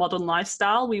in the modern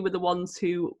lifestyle, we were the ones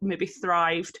who maybe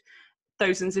thrived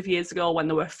thousands of years ago when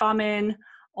there were famine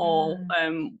or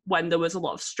when there was a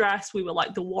lot of stress. We were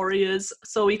like the warriors.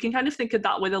 So you can kind of think of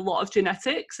that with a lot of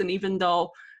genetics, and even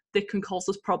though they can cause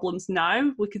us problems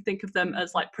now, we can think of them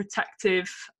as like protective,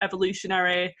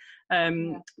 evolutionary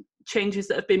changes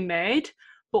that have been made.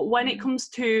 But when it comes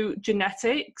to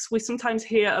genetics, we sometimes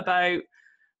hear about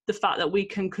the fact that we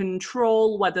can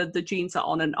control whether the genes are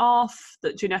on and off,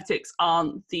 that genetics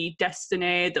aren't the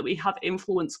destiny, that we have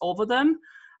influence over them.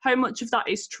 How much of that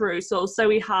is true? So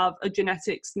we have a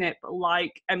genetic SNP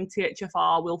like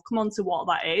MTHFR, we'll come on to what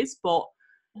that is, but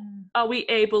are we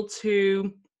able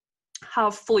to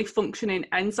have fully functioning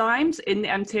enzymes in the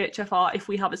MTHFR if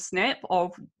we have a SNP,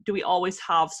 or do we always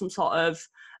have some sort of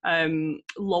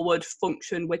lowered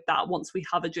function with that once we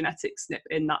have a genetic SNP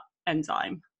in that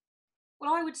enzyme?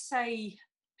 Well, I would say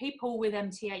people with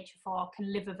MTHFR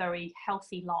can live a very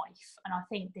healthy life, and I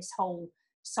think this whole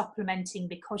supplementing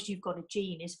because you've got a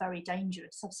gene is very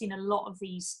dangerous. I've seen a lot of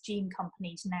these gene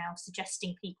companies now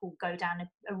suggesting people go down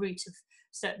a route of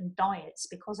certain diets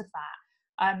because of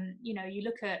that. You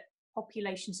look at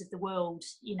populations of the world,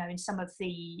 you know, in some of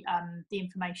the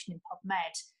information in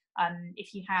PubMed,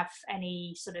 if you have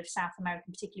any sort of South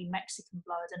American, particularly Mexican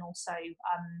blood, and also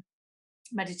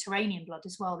Mediterranean blood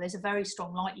as well, there's a very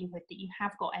strong likelihood that you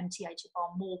have got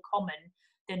MTHFR more common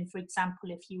than, for example,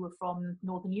 if you were from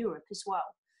Northern Europe as well.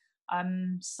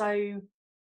 So,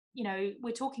 you know,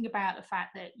 we're talking about the fact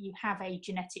that you have a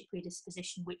genetic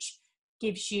predisposition which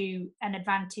gives you an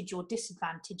advantage or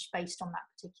disadvantage based on that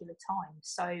particular time.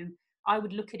 So I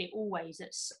would look at it always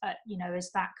as, you know,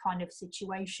 as that kind of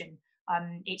situation.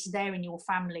 It's there in your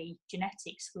family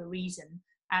genetics for a reason.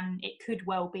 And it could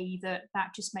well be that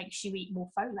that just makes you eat more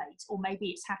folate, or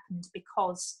maybe it's happened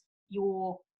because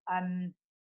your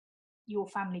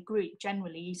family group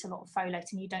generally eats a lot of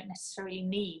folate and you don't necessarily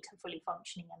need a fully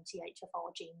functioning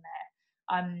MTHFR gene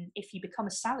there. If you become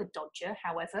a salad dodger,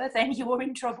 however, then you're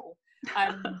in trouble.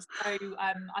 I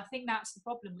think that's the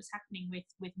problem that's happening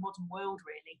with modern world,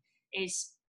 really,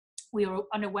 is we are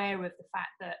unaware of the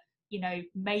fact that, you know,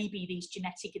 maybe these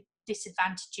genetic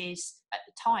disadvantages at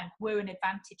the time were an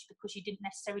advantage because you didn't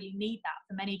necessarily need that.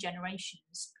 For many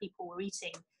generations, people were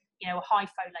eating, you know, a high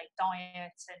folate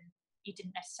diet, and you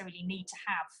didn't necessarily need to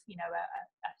have, you know,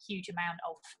 a huge amount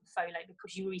of folate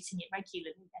because you were eating it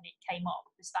regularly and it came up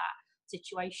as that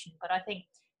situation. But I think,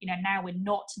 you know, now we're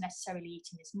not necessarily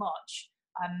eating as much.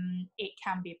 It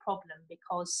can be a problem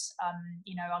because,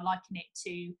 you know, I liken it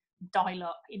to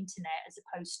dial-up internet as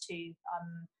opposed to,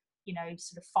 you know,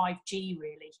 sort of 5G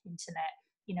really internet.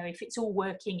 You know, if it's all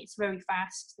working, it's very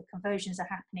fast, the conversions are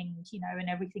happening, you know, and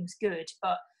everything's good.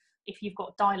 But if you've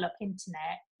got dial-up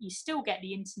internet, you still get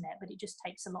the internet, but it just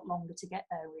takes a lot longer to get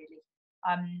there,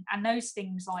 really. And those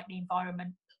things like the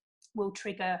environment will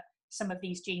trigger some of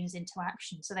these genes into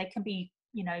action. So they can be,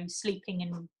 you know, sleeping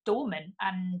and dormant,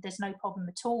 and there's no problem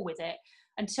at all with it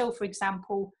until, for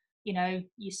example, you know,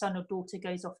 your son or daughter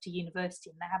goes off to university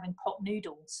and they're having pot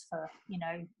noodles for, you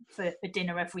know, for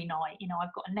dinner every night. You know,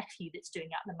 I've got a nephew that's doing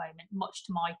it at the moment, much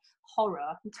to my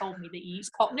horror. He told me that he eats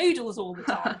pot noodles all the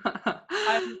time.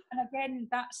 And again,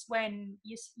 that's when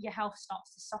your health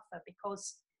starts to suffer,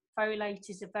 because folate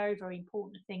is a very, very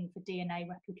important thing for DNA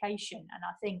replication. And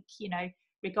I think, you know,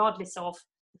 regardless of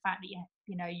the fact that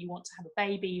you know you want to have a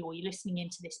baby, or you're listening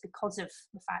into this because of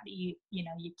the fact that you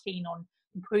know you're keen on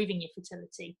improving your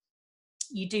fertility,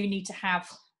 you do need to have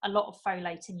a lot of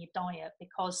folate in your diet,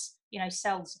 because, you know,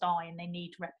 cells die and they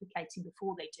need replicating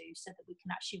before they do, so that we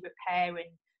can actually repair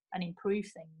and improve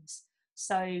things.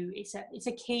 So it's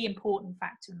a key important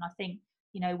factor. And I think,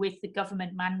 you know, with the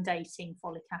government mandating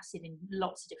folic acid in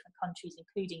lots of different countries,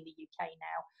 including the UK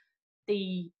now,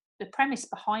 the premise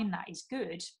behind that is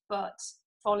good, but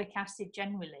folic acid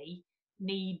generally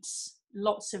needs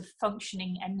lots of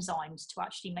functioning enzymes to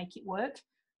actually make it work.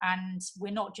 And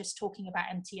we're not just talking about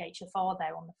MTHFR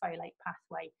there on the folate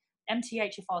pathway.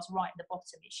 MTHFR is right at the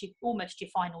bottom. It's almost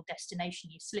your final destination,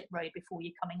 your slip road before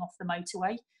you're coming off the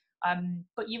motorway.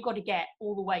 But you've got to get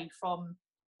all the way from,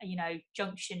 you know,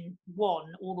 junction 1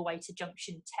 all the way to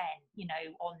junction 10, you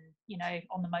know,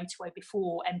 on the motorway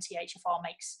before MTHFR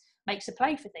makes a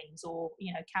play for things, or,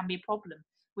 you know, can be a problem.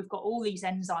 We've got all these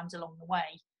enzymes along the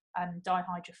way,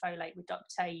 dihydrofolate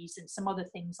reductase and some other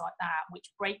things like that,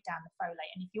 which break down the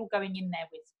folate. And if you're going in there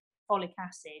with folic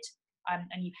acid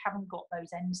and you haven't got those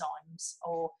enzymes,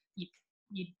 or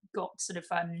you've got sort of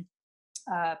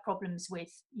problems with,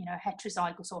 you know,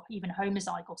 heterozygous or even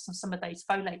homozygous on some of those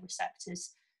folate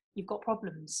receptors, you've got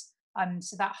problems.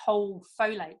 So that whole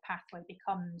folate pathway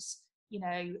becomes, you know,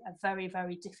 a very,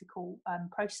 very difficult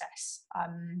process.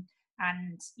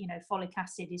 And, you know, folic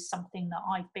acid is something that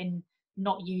I've been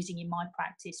not using in my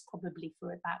practice probably for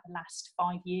about the last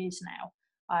 5 years now.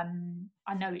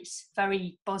 I know it's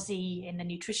very buzzy in the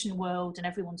nutrition world and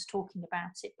everyone's talking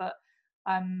about it, but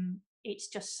it's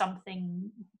just something.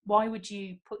 Why would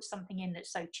you put something in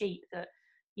that's so cheap that,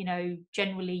 you know,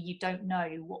 generally you don't know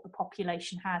what the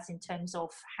population has in terms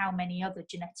of how many other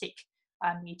genetic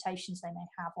mutations they may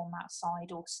have on that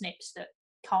side, or SNPs that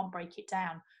can't break it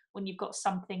down, when you've got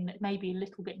something that may be a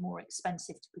little bit more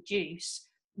expensive to produce.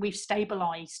 We've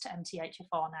stabilized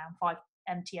MTHFR now,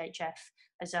 5-MTHF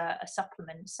as a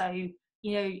supplement. So,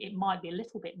 you know, it might be a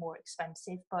little bit more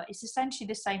expensive, but it's essentially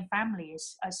the same family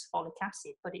as folic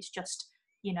acid, but it's just,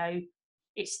 you know,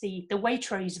 it's the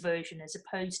Waitrose version as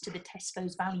opposed to the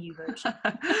Tesco's value version.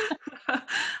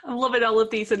 I'm loving all of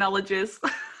these analogies.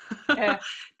 Yeah.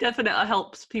 Definitely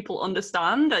helps people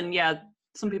understand. And yeah,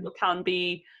 some people can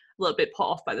be a little bit put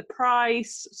off by the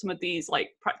price, some of these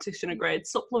like practitioner grade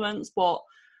supplements, but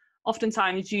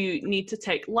oftentimes you need to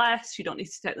take less, you don't need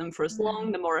to take them for as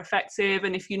long, they're more effective.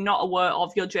 And if you're not aware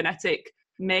of your genetic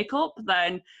makeup,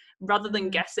 then rather than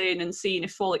guessing and seeing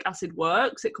if folic acid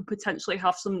works, it could potentially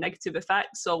have some negative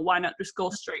effects. So why not just go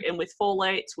straight in with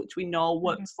folates, which we know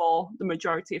works for the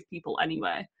majority of people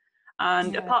anyway.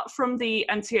 And apart from the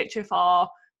MTHFR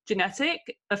genetic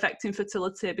affecting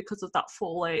fertility because of that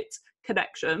folate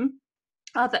connection,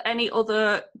 are there any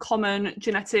other common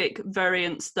genetic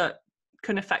variants that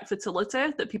can affect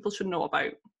fertility that people should know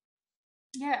about?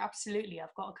 Yeah, absolutely.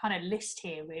 I've got a kind of list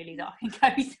here really that I can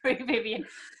go through, Vivian.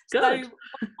 Good. So one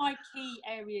of my key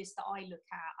areas that I look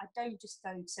at, I don't just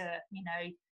go to, you know,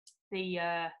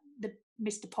 the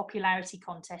Mr. Popularity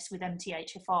contest with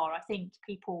MTHFR. I think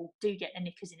people do get their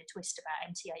knickers in a twist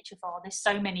about MTHFR. There's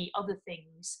so many other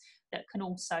things that can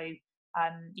also,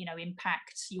 you know,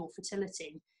 impact your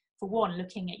fertility. For one,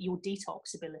 looking at your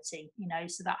detox ability, you know,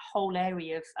 so that whole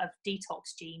area of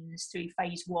detox genes through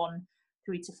phase 1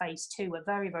 through to phase 2 are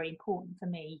very, very important for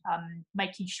me.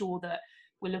 Making sure that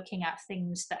we're looking at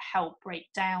things that help break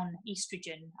down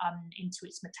estrogen into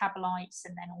its metabolites,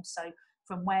 and then also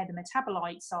from where the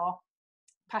metabolites are,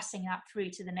 passing that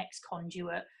through to the next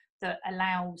conduit that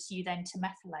allows you then to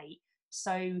methylate.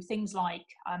 So things like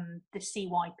the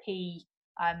CYP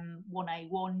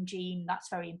 1A1 gene, that's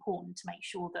very important to make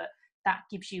sure that that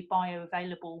gives you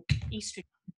bioavailable estrogen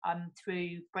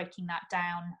through breaking that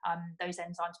down. Those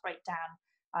enzymes break down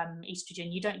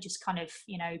estrogen. You don't just kind of,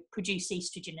 you know, produce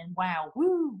estrogen and wow,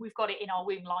 woo, we've got it in our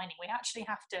womb lining. We actually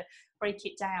have to break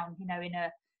it down, you know, in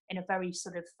a very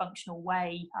sort of functional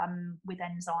way with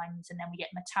enzymes, and then we get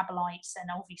metabolites, and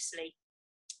obviously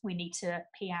we need to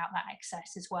pee out that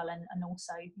excess as well, and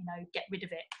also, you know, get rid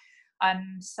of it.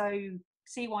 So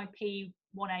CYP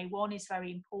 1A1 is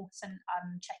very important,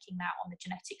 checking that on the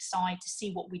genetic side to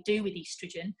see what we do with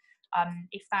estrogen.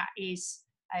 If that is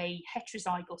a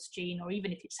heterozygous gene, or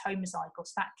even if it's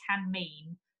homozygous, that can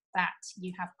mean that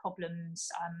you have problems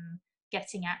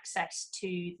getting access to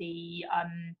the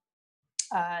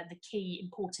key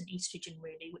important estrogen,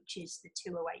 really, which is the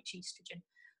 2OH estrogen.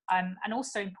 And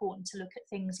also important to look at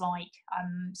things like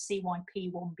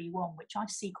CYP1B1, which I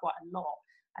see quite a lot.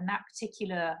 And that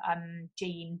particular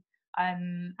gene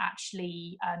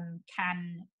actually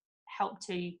can help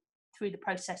to, through the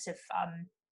process of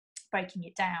breaking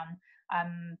it down,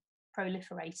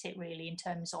 proliferate it really in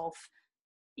terms of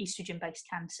estrogen-based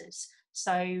cancers.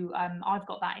 So I've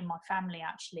got that in my family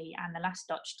actually, and the last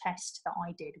Dutch test that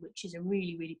I did, which is a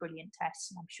really, really brilliant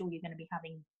test, and I'm sure you're going to be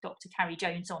having Dr. Carrie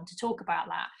Jones on to talk about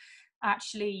that,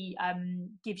 actually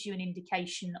gives you an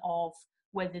indication of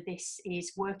whether this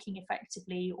is working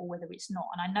effectively or whether it's not.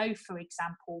 And I know, for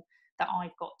example, that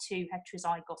I've got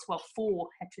four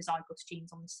heterozygous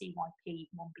genes on the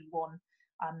CYP1B1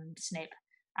 SNP,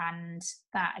 and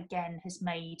that again has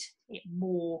made it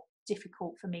more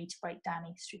difficult for me to break down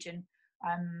estrogen,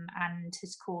 and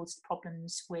has caused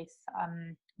problems with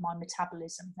my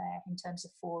metabolism there in terms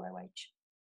of 4OH.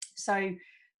 So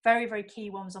very, very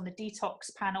key ones on the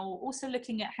detox panel. Also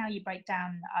looking at how you break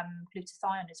down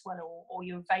glutathione as well, or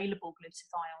your available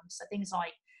glutathione. So things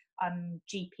like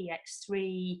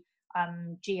GPX3,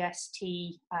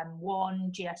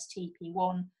 GST1,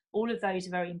 GSTP1, all of those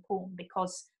are very important,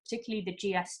 because particularly the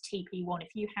GSTP1,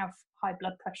 if you have high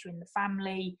blood pressure in the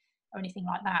family or anything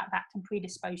like that, that can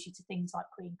predispose you to things like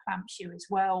preeclampsia as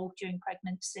well during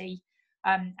pregnancy.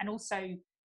 And also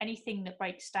anything that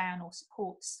breaks down or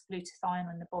supports glutathione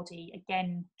in the body,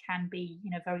 again, can be,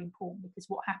 you know, very important, because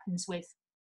what happens with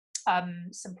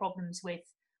some problems with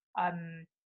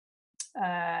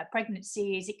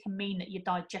pregnancy is it can mean that your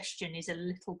digestion is a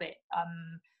little bit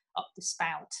up the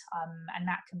spout, and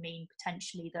that can mean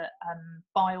potentially that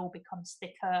bile becomes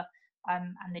thicker,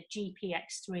 and the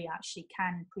GPX3 actually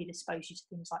can predispose you to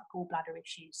things like gallbladder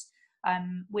issues,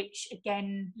 which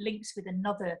again links with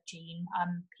another gene,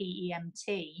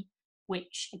 PEMT,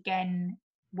 which again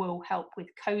will help with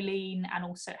choline, and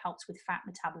also helps with fat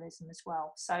metabolism as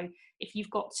well. So if you've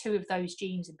got two of those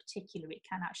genes in particular, it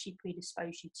can actually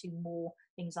predispose you to more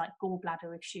things like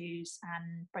gallbladder issues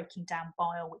and breaking down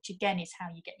bile, which again is how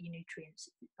you get your nutrients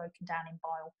broken down in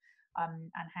bile,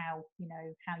 and how, you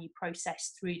know, how you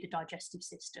process through the digestive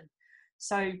system.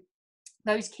 So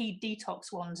those key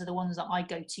detox ones are the ones that I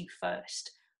go to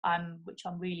first, which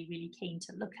I'm really, really keen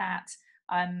to look at.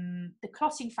 The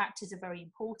clotting factors are very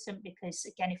important, because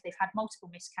again, if they've had multiple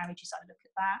miscarriages, I look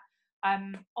at that.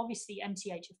 Obviously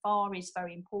MTHFR is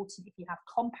very important. If you have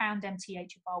compound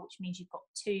MTHFR, which means you've got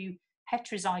two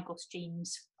heterozygous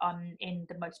genes in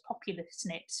the most popular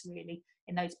SNPs really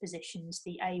in those positions,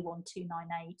 the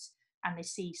A1298 and the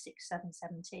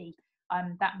C677T,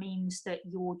 that means that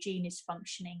your gene is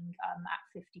functioning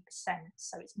at 50%,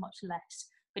 so it's much less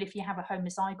But if you have a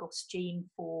homozygous gene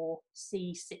for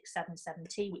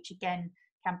C677T, which again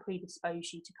can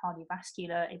predispose you to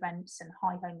cardiovascular events and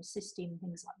high homocysteine,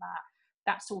 things like that,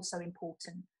 that's also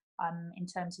important in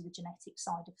terms of the genetic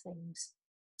side of things.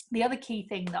 The other key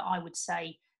thing that I would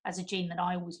say as a gene that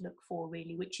I always look for,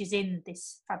 really, which is in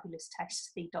this fabulous test,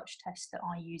 the Dutch test that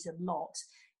I use a lot,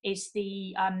 is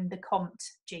the COMT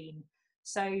gene.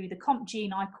 So the COMT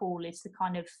gene, I call, is the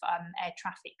kind of air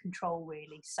traffic control,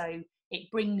 really. So it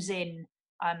brings in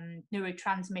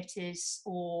neurotransmitters,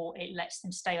 or it lets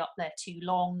them stay up there too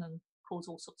long and cause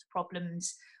all sorts of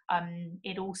problems.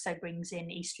 It also brings in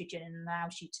estrogen and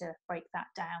allows you to break that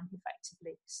down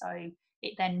effectively. So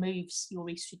it then moves your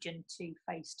estrogen to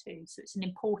phase 2. So it's an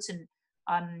important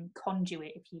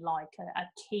conduit, if you like, a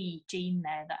key gene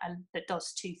there that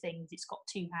does two things. It's got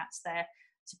two hats there,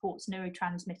 supports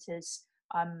neurotransmitters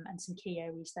and some key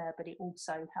areas there, but it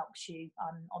also helps you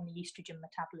on the estrogen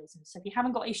metabolism. So if you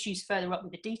haven't got issues further up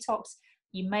with the detox,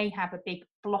 you may have a big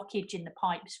blockage in the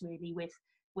pipes, really, with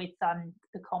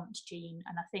the COMT gene.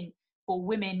 And I think for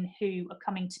women who are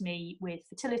coming to me with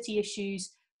fertility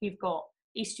issues, who've got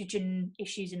estrogen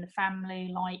issues in the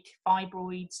family, like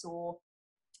fibroids or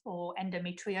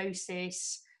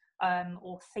endometriosis,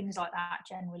 or things like that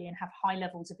generally, and have high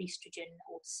levels of estrogen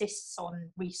or cysts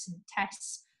on recent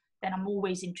tests, then I'm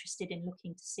always interested in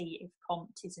looking to see if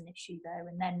COMT is an issue there,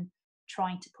 and then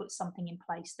trying to put something in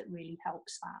place that really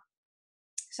helps that.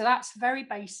 So that's very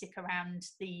basic around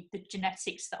the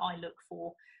genetics that I look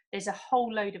for. There's a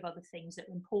whole load of other things that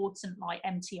are important, like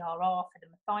MTRR for the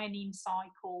methionine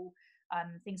cycle,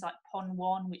 things like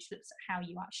PON1, which looks at how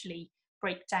you actually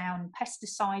break down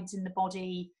pesticides in the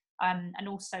body, and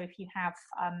also if you have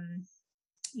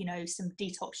some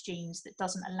detox genes that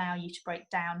doesn't allow you to break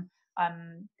down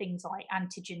things like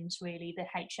antigens, really, the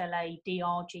HLA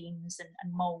DR genes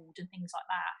and mold and things like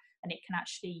that, and it can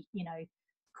actually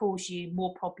cause you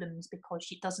more problems because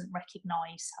it doesn't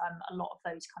recognize a lot of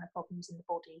those kind of problems in the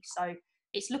body. So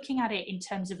it's looking at it in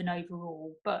terms of an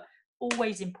overall, but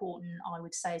always important, I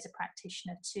would say, as a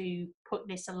practitioner, to put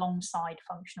this alongside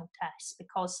functional tests,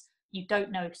 because you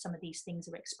don't know if some of these things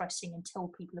are expressing until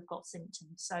people have got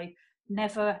symptoms. So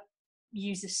never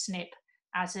use a SNP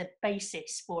as a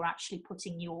basis for actually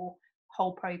putting your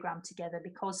whole program together,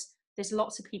 because there's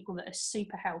lots of people that are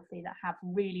super healthy that have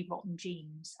really rotten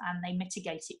genes, and they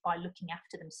mitigate it by looking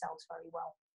after themselves very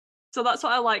well. So that's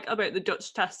what I like about the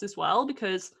Dutch test as well,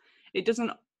 because it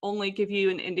doesn't only give you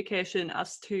an indication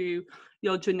as to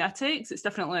your genetics. It's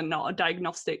definitely not a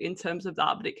diagnostic in terms of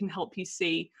that, but it can help you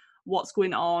see what's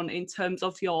going on in terms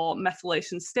of your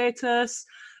methylation status,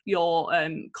 your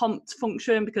COMT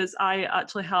function, because I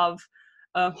actually have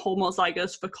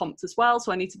homozygous for COMT as well,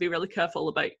 so I need to be really careful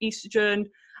about estrogen,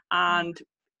 and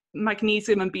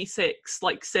magnesium and B6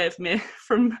 like save me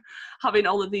from having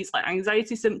all of these like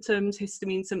anxiety symptoms,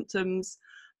 histamine symptoms,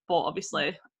 but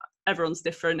obviously everyone's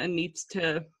different and needs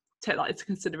to take that into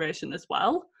consideration as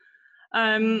well.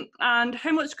 And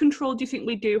how much control do you think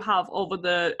we do have over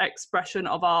the expression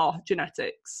of our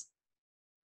genetics?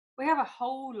 We have a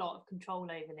whole lot of control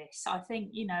over this. I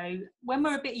think, when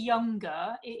we're a bit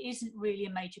younger, it isn't really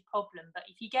a major problem. But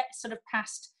if you get sort of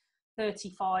past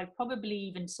 35, probably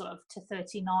even sort of to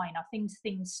 39, I think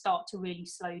things start to really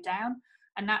slow down.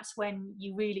 And that's when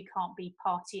you really can't be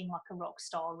partying like a rock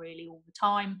star really all the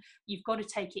time. You've got to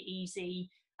take it easy.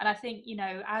 And I think,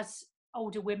 as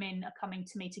older women are coming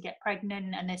to me to get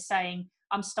pregnant and they're saying,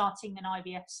 I'm starting an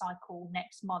IVF cycle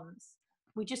next month,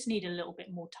 we just need a little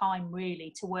bit more time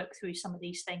really to work through some of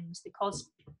these things,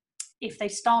 because if they're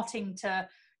starting to,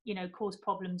 cause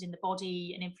problems in the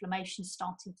body and inflammation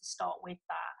starting to start with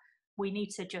that, we need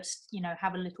to just,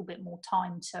 have a little bit more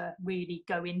time to really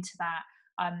go into that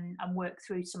and work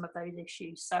through some of those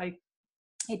issues. So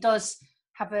it does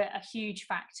have a huge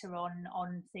factor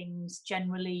on things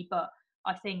generally, but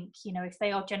I think, if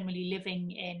they are generally living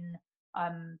in,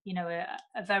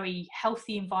 a very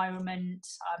healthy environment,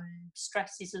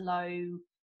 stress is low,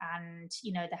 and,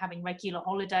 they're having regular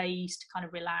holidays to kind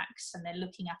of relax, and they're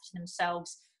looking after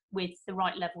themselves with the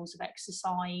right levels of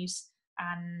exercise,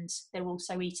 and they're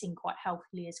also eating quite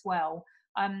healthily as well,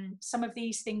 some of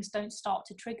these things don't start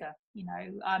to trigger,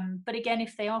 but again,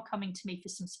 if they are coming to me for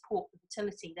some support for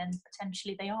fertility, then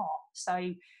potentially they are.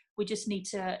 So we just need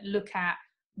to look at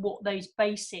what those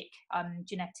basic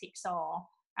genetics are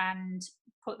and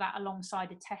put that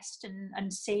alongside a test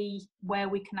and see where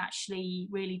we can actually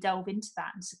really delve into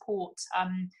that and support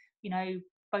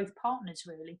both partners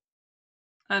really.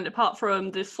 And apart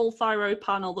from the full thyroid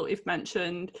panel that we've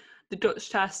mentioned, the Dutch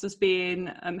test as being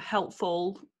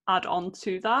helpful add on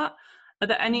to that. Are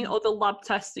there any other lab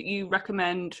tests that you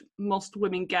recommend most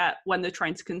women get when they're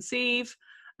trying to conceive?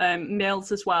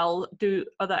 Males as well.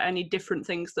 Are there any different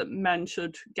things that men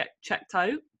should get checked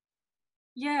out?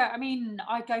 Yeah, I mean,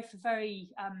 I go for very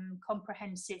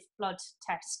comprehensive blood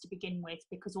tests to begin with,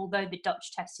 because although the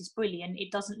Dutch test is brilliant,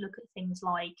 it doesn't look at things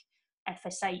like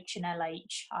FSH and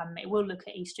LH. It will look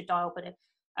at estradiol, but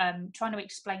trying to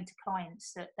explain to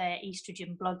clients that their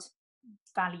estrogen blood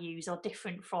values are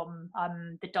different from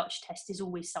the Dutch test is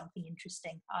always something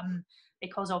interesting,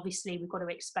 because obviously we've got to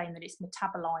explain that it's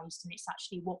metabolized and it's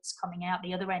actually what's coming out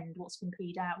the other end, what's been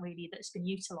peed out really, that's been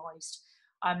utilized.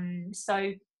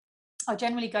 So I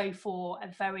generally go for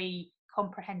a very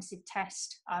comprehensive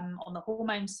test on the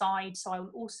hormone side. So I will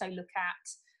also look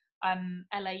at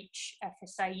LH,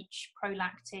 FSH,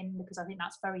 prolactin, because I think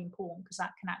that's very important, because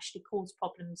that can actually cause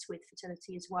problems with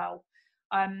fertility as well.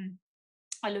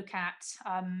 I look at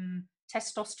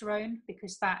testosterone,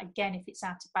 because that, again, if it's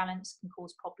out of balance, can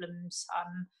cause problems.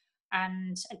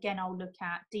 And again, I'll look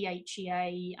at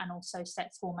DHEA and also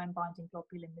sex hormone binding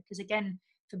globulin, because again,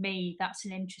 for me, that's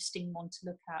an interesting one to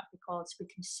look at, because we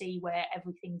can see where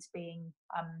everything's being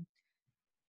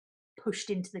pushed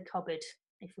into the cupboard,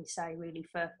 if we say, really,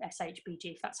 for SHBG.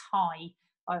 If that's high,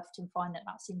 I often find that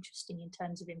that's interesting in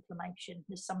terms of inflammation.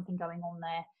 There's something going on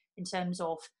there in terms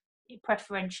of it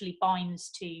preferentially binds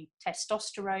to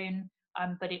testosterone,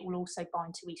 but it will also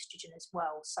bind to estrogen as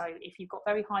well. So if you've got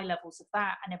very high levels of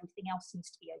that and everything else seems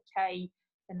to be okay,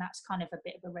 then that's kind of a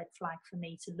bit of a red flag for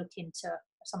me to look into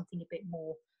something a bit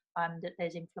more, that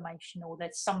there's inflammation, or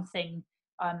there's something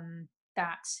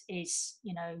that is,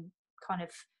 kind of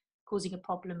causing a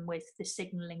problem with the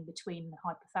signaling between the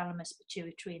hypothalamus,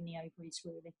 pituitary and the ovaries,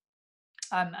 really,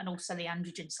 and also the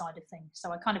androgen side of things.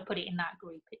 So I kind of put it in that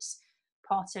group. It's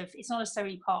not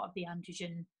necessarily part of the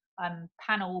androgen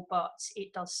panel, but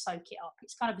it does soak it up.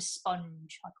 It's kind of a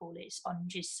sponge, I call it. It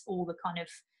sponges all the kind of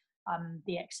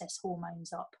the excess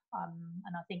hormones up,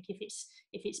 and I think if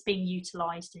it's being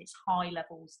utilized and it's high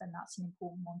levels, then that's an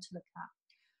important one to look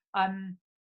at.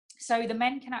 So the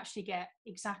men can actually get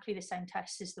exactly the same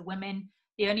tests as the women.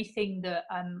 The only thing that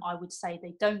I would say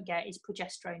they don't get is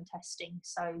progesterone testing.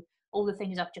 So all the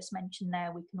things I've just mentioned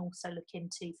there, we can also look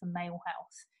into for male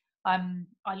health.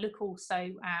 I look also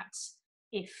at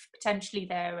if potentially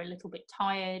they're a little bit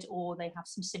tired, or they have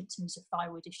some symptoms of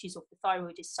thyroid issues, or if the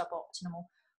thyroid is suboptimal.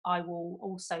 I will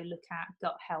also look at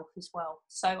gut health as well.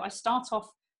 So I start off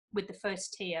with the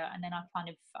first tier, and then I kind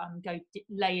of go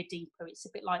layer deeper. It's a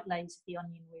bit like layers of the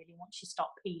onion, really. Once you start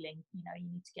peeling, you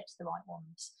need to get to the right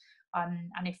ones.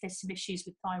 And if there's some issues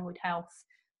with thyroid health,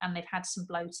 and they've had some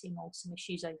bloating or some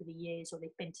issues over the years, or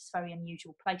they've been to very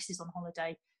unusual places on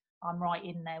holiday, I'm right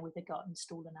in there with a gut and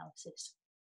stool analysis.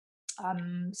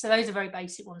 So those are very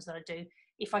basic ones that I do.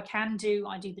 If I can do,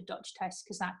 I do the Dutch test,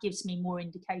 because that gives me more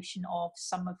indication of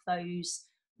some of those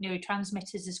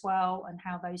neurotransmitters as well, and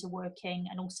how those are working,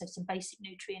 and also some basic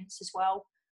nutrients as well,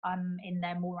 in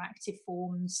their more active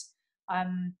forms.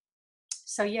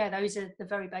 So yeah, those are the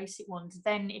very basic ones.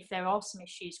 Then if there are some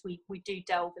issues, we do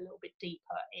delve a little bit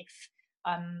deeper. If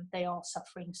they are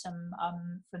suffering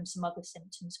from some other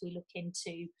symptoms, we look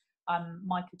into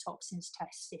mycotoxins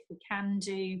tests if we can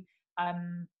do.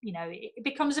 It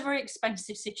becomes a very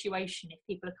expensive situation if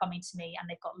people are coming to me and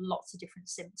they've got lots of different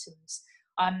symptoms.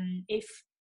 If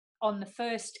on the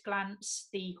first glance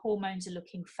the hormones are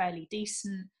looking fairly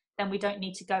decent, then we don't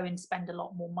need to go and spend a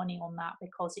lot more money on that,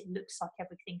 because it looks like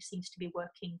everything seems to be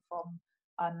working from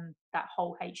that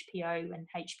whole HPO and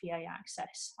HPA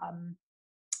axis.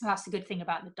 That's the good thing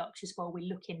about the Dutch as well. We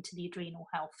look into the adrenal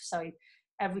health. So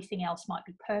everything else might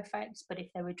be perfect, but if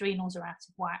their adrenals are out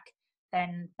of whack,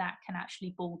 then that can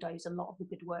actually bulldoze a lot of the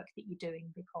good work that you're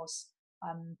doing, because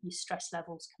your stress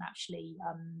levels can actually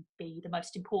be the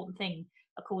most important thing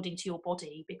according to your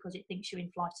body, because it thinks you're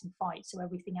in flight and fight, so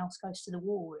everything else goes to the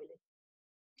wall, really.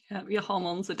 Yeah, your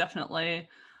hormones are definitely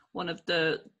one of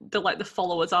the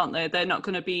followers, aren't they? They're not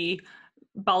going to be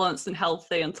balanced and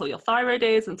healthy until your thyroid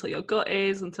is, until your gut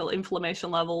is, until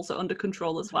inflammation levels are under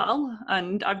control as well.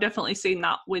 And I've definitely seen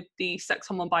that with the sex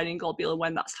hormone binding globulin.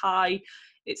 When that's high,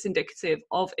 it's indicative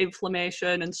of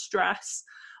inflammation and stress.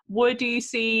 What do you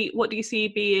see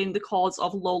being the cause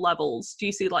of low levels? Do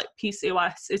you see like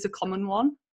PCOS is a common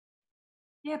one?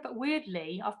 Yeah, but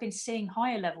weirdly, I've been seeing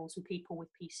higher levels with people with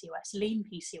PCOS, lean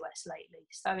PCOS lately.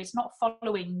 So it's not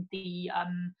following the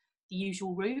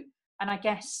usual route. And I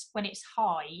guess when it's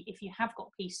high, if you have got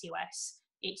PCOS,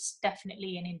 it's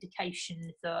definitely an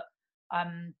indication that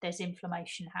there's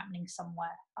inflammation happening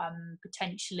somewhere,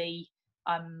 potentially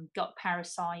gut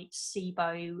parasites,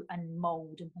 SIBO, and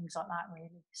mold and things like that,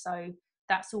 really. So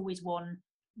that's always one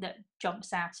that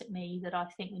jumps out at me that I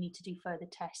think we need to do further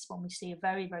tests when we see a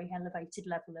very, very elevated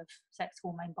level of sex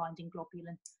hormone binding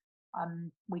globulin.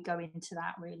 We go into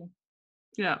that really.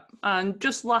 Yeah, and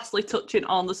just lastly, touching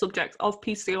on the subject of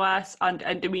PCOS and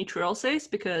endometriosis,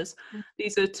 because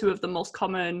these are two of the most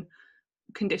common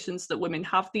conditions that women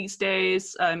have these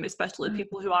days, especially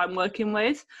people who I'm working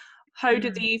with. How do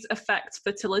these affect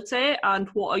fertility, and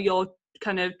what are your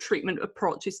kind of treatment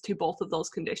approaches to both of those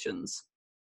conditions?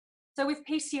 So with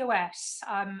PCOS,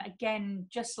 again,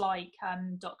 just like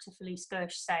Dr. Felice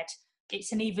Gersh said,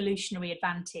 it's an evolutionary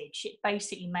advantage. It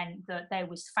basically meant that there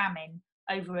was famine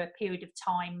over a period of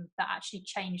time that actually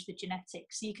changed the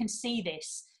genetics. So you can see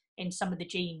this in some of the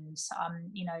genes,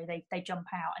 you know, they jump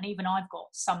out. And even I've got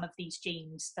some of these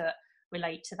genes that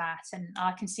relate to that. And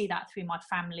I can see that through my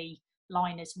family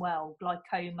line as well,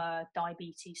 glaucoma,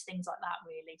 diabetes, things like that,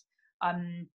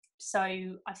 really. So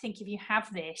I think if you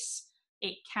have this,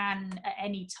 it can at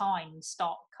any time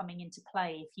start coming into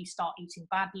play if you start eating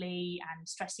badly and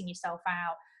stressing yourself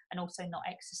out and also not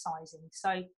exercising.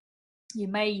 So you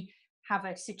may have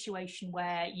a situation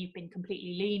where you've been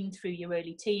completely lean through your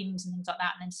early teens and things like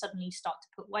that, and then suddenly you start to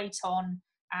put weight on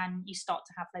and you start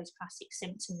to have those classic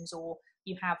symptoms, or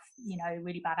you have, you know,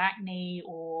 really bad acne,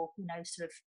 or, you know, sort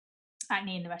of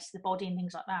acne in the rest of the body and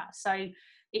things like that. So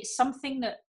it's something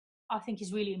that I think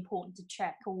is really important to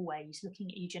check always, looking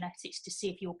at your genetics to see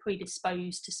if you're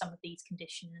predisposed to some of these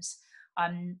conditions,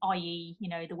 i.e., you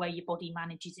know, the way your body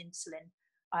manages insulin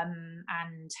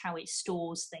and how it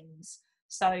stores things.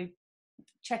 So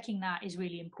checking that is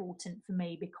really important for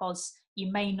me, because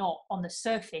you may not on the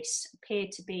surface appear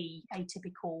to be a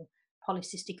typical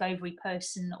polycystic ovary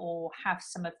person or have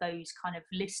some of those kind of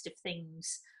list of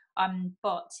things,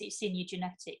 but it's in your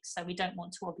genetics. So we don't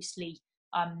want to obviously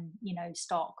you know,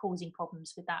 start causing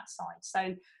problems with that side.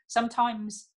 So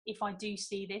sometimes if I do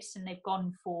see this and they've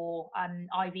gone for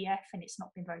IVF and it's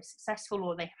not been very successful,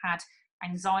 or they've had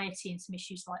anxiety and some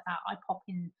issues like that, I pop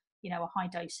in, you know, a high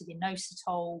dose of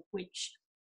inositol, which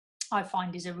I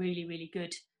find is a really, really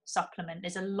good supplement.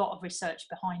 There's a lot of research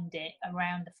behind it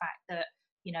around the fact that,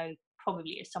 you know,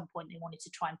 probably at some point they wanted to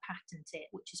try and patent it,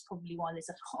 which is probably why there's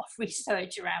a lot of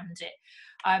research around it.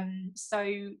 So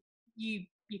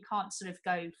you can't sort of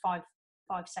go five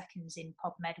seconds in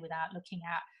PubMed without looking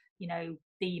at, you know,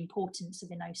 the importance of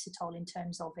inositol in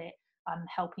terms of it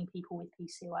helping people with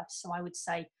PCOS. So I would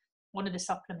say one of the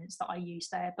supplements that I use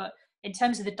there. But in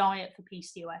terms of the diet for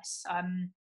PCOS,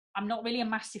 I'm not really a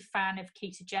massive fan of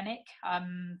ketogenic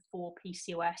for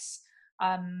PCOS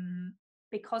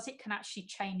because it can actually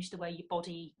change the way your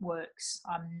body works.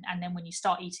 And then when you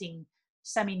start eating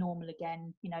semi-normal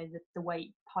again, you know, the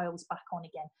weight piles back on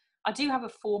again. I do have a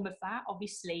form of that,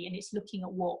 obviously, and it's looking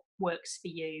at what works for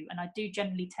you. And I do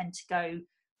generally tend to go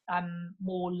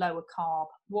more lower carb.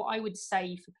 What I would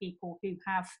say for people who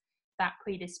have that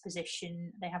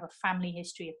predisposition, they have a family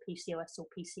history of PCOS or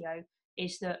PCO,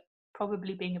 is that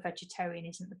probably being a vegetarian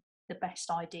isn't the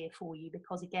best idea for you,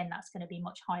 because again, that's going to be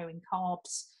much higher in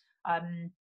carbs.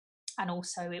 And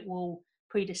also it will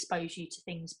predispose you to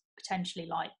things potentially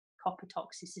like copper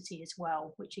toxicity as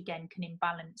well, which again can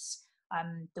imbalance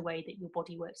the way that your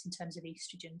body works in terms of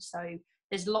estrogen. So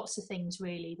there's lots of things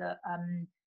really that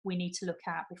we need to look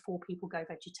at before people go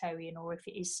vegetarian, or if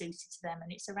it is suited to them.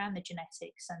 And it's around the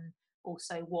genetics and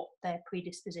also what their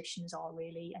predispositions are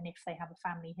really, and if they have a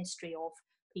family history of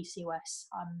PCOS.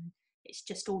 It's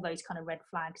just all those kind of red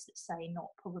flags that say not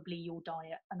probably your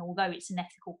diet. And although it's an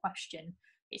ethical question,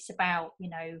 it's about, you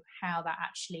know, how that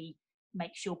actually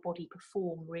makes your body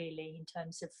perform really in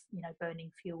terms of, you know,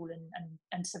 burning fuel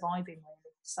and surviving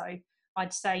really. So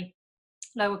I'd say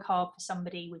lower carb for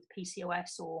somebody with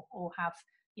PCOS or have,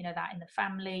 you know, that in the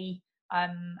family,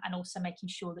 and also making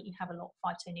sure that you have a lot of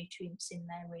phytonutrients in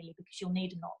there really, because you'll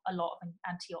need a lot of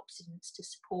antioxidants to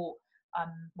support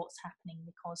what's happening,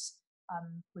 because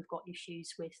we've got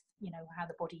issues with, you know, how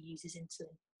the body uses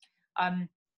insulin.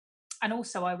 And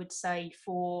also I would say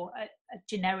for a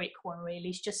generic one really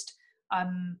is just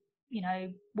you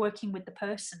know, working with the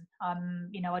person.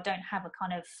 You know, I don't have a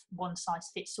kind of one size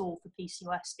fits all for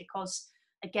PCOS, because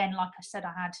again, like I said,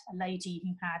 I had a lady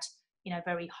who had, you know,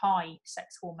 very high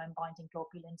sex hormone binding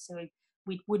globulin. So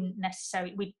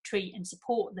we'd treat and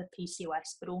support the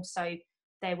PCOS, but also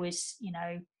there was, you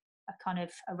know, a kind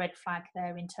of a red flag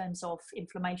there in terms of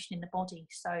inflammation in the body.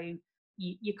 So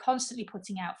you're constantly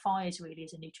putting out fires really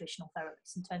as a nutritional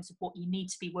therapist in terms of what you need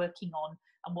to be working on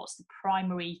and what's the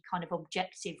primary kind of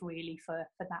objective really for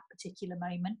that particular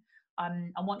moment.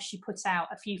 And once you put out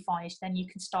a few fires, then you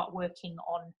can start working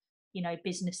on you know,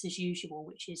 business as usual,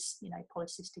 which is, you know,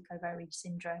 polycystic ovarian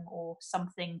syndrome or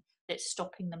something that's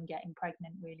stopping them getting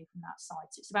pregnant, really, from that side.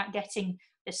 So it's about getting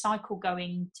the cycle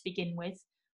going to begin with.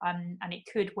 And it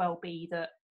could well be that,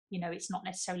 you know, it's not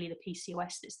necessarily the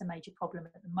PCOS that's the major problem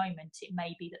at the moment. It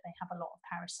may be that they have a lot of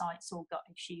parasites or gut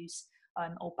issues,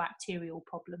 or bacterial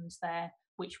problems there,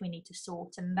 which we need to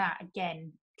sort. And that,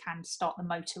 again, can start the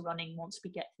motor running once we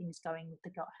get things going with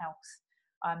the gut health.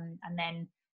 And then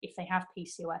if they have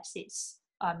PCOS, it's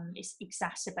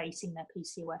exacerbating their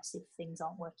PCOS if things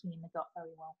aren't working in the gut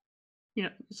very well. You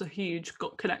know, there's a huge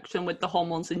gut connection with the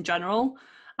hormones in general.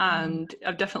 And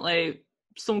I've definitely,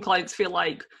 some clients feel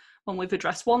like when we've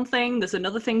addressed one thing, there's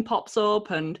another thing pops up,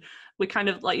 and we kind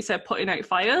of, like you said, putting out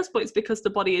fires, but it's because the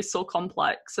body is so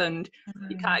complex, and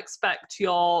you can't expect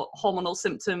your hormonal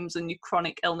symptoms and your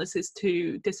chronic illnesses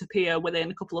to disappear within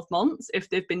a couple of months if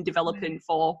they've been developing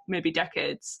for maybe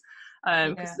decades,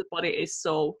 because the body is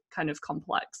so kind of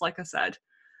complex, like I said.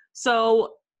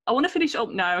 So I want to finish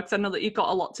up now because I know that you've got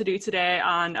a lot to do today,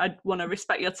 and I want to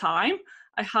respect your time.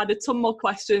 I had a ton more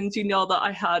questions. You know that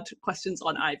I had questions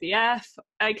on IVF,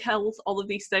 egg health, all of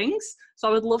these things. So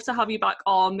I would love to have you back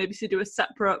on, maybe to do a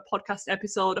separate podcast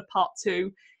episode, a part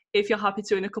 2, if you're happy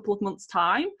to, in a couple of months'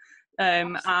 time.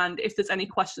 And if there's any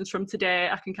questions from today,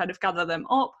 I can kind of gather them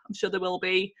up. I'm sure there will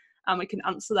be, and we can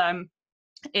answer them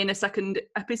in a second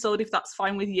episode if that's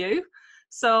fine with you.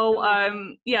 So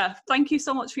yeah, thank you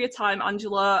so much for your time,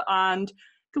 Angela. And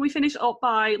can we finish up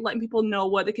by letting people know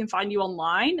where they can find you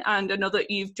online? And I know that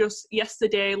you've just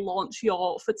yesterday launched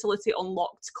your Fertility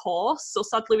Unlocked course. So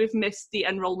sadly, we've missed the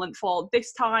enrollment for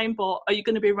this time, but are you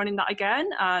going to be running that again?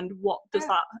 And what does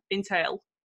that entail?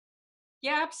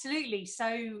 Yeah, absolutely. So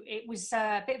it was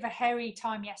a bit of a hairy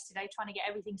time yesterday trying to get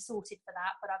everything sorted for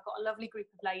that. But I've got a lovely group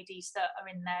of ladies that are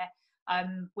in there,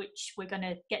 which we're going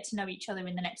to get to know each other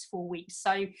in the next 4 weeks.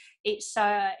 So it's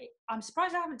I'm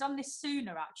surprised I haven't done this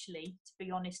sooner, actually, to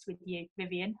be honest with you,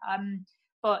 Vivian.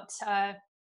 But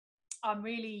I'm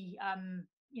really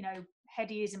you know,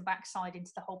 head, ears and backside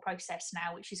into the whole process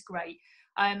now, which is great.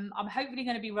 I'm hopefully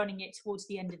going to be running it towards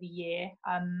the end of the year.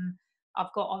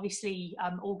 I've got obviously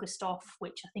August off,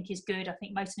 which I think is good. I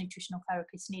think most nutritional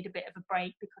therapists need a bit of a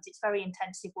break because it's very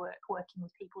intensive work working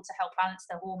with people to help balance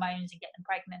their hormones and get them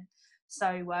pregnant. So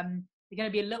there's going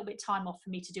to be a little bit of time off for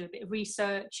me to do a bit of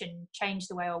research and change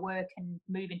the way I work and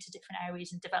move into different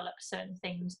areas and develop certain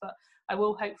things. But I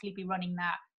will hopefully be running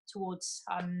that towards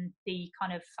the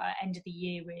kind of end of the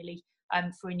year, really,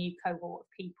 for a new cohort of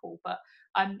people. But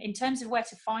in terms of where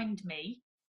to find me,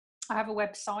 I have a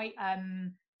website,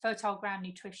 Fertile Ground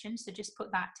Nutrition. So just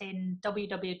put that in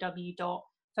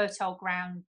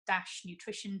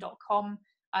www.fertileground-nutrition.com.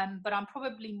 But I'm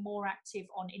probably more active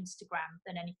on Instagram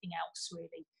than anything else,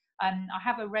 really. I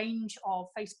have a range of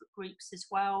Facebook groups as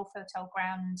well. Fertile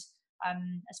Ground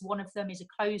as one of them is a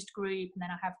closed group, and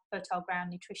then I have Fertile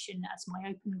Ground Nutrition as my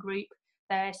open group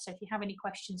there. So if you have any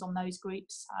questions on those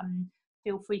groups,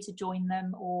 feel free to join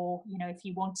them, or, you know, if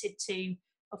you wanted to,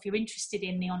 or if you're interested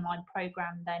in the online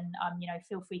program, then you know,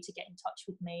 feel free to get in touch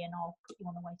with me and I'll put you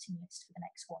on the waiting list for the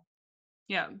next one.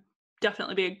 Yeah,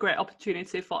 definitely be a great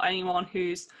opportunity for anyone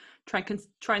who's trying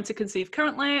to conceive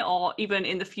currently, or even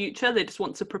in the future, they just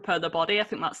want to prepare their body. I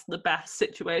think that's the best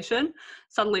situation.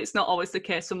 Sadly, it's not always the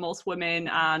case for most women,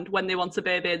 and when they want a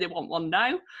baby, they want one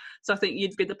now. So I think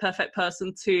you'd be the perfect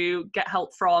person to get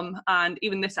help from. And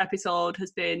even this episode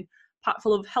has been packed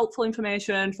full of helpful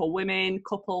information for women,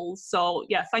 couples. So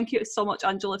yeah, thank you so much,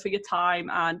 Angela, for your time.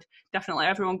 And definitely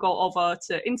everyone go over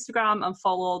to Instagram and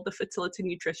follow the Fertility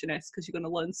Nutritionist, because you're going to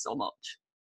learn so much.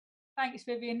 Thanks,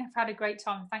 Vivian. I've had a great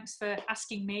time. Thanks for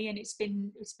asking me, and it's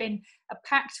been a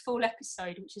packed full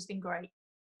episode, which has been great.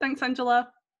 Thanks, Angela.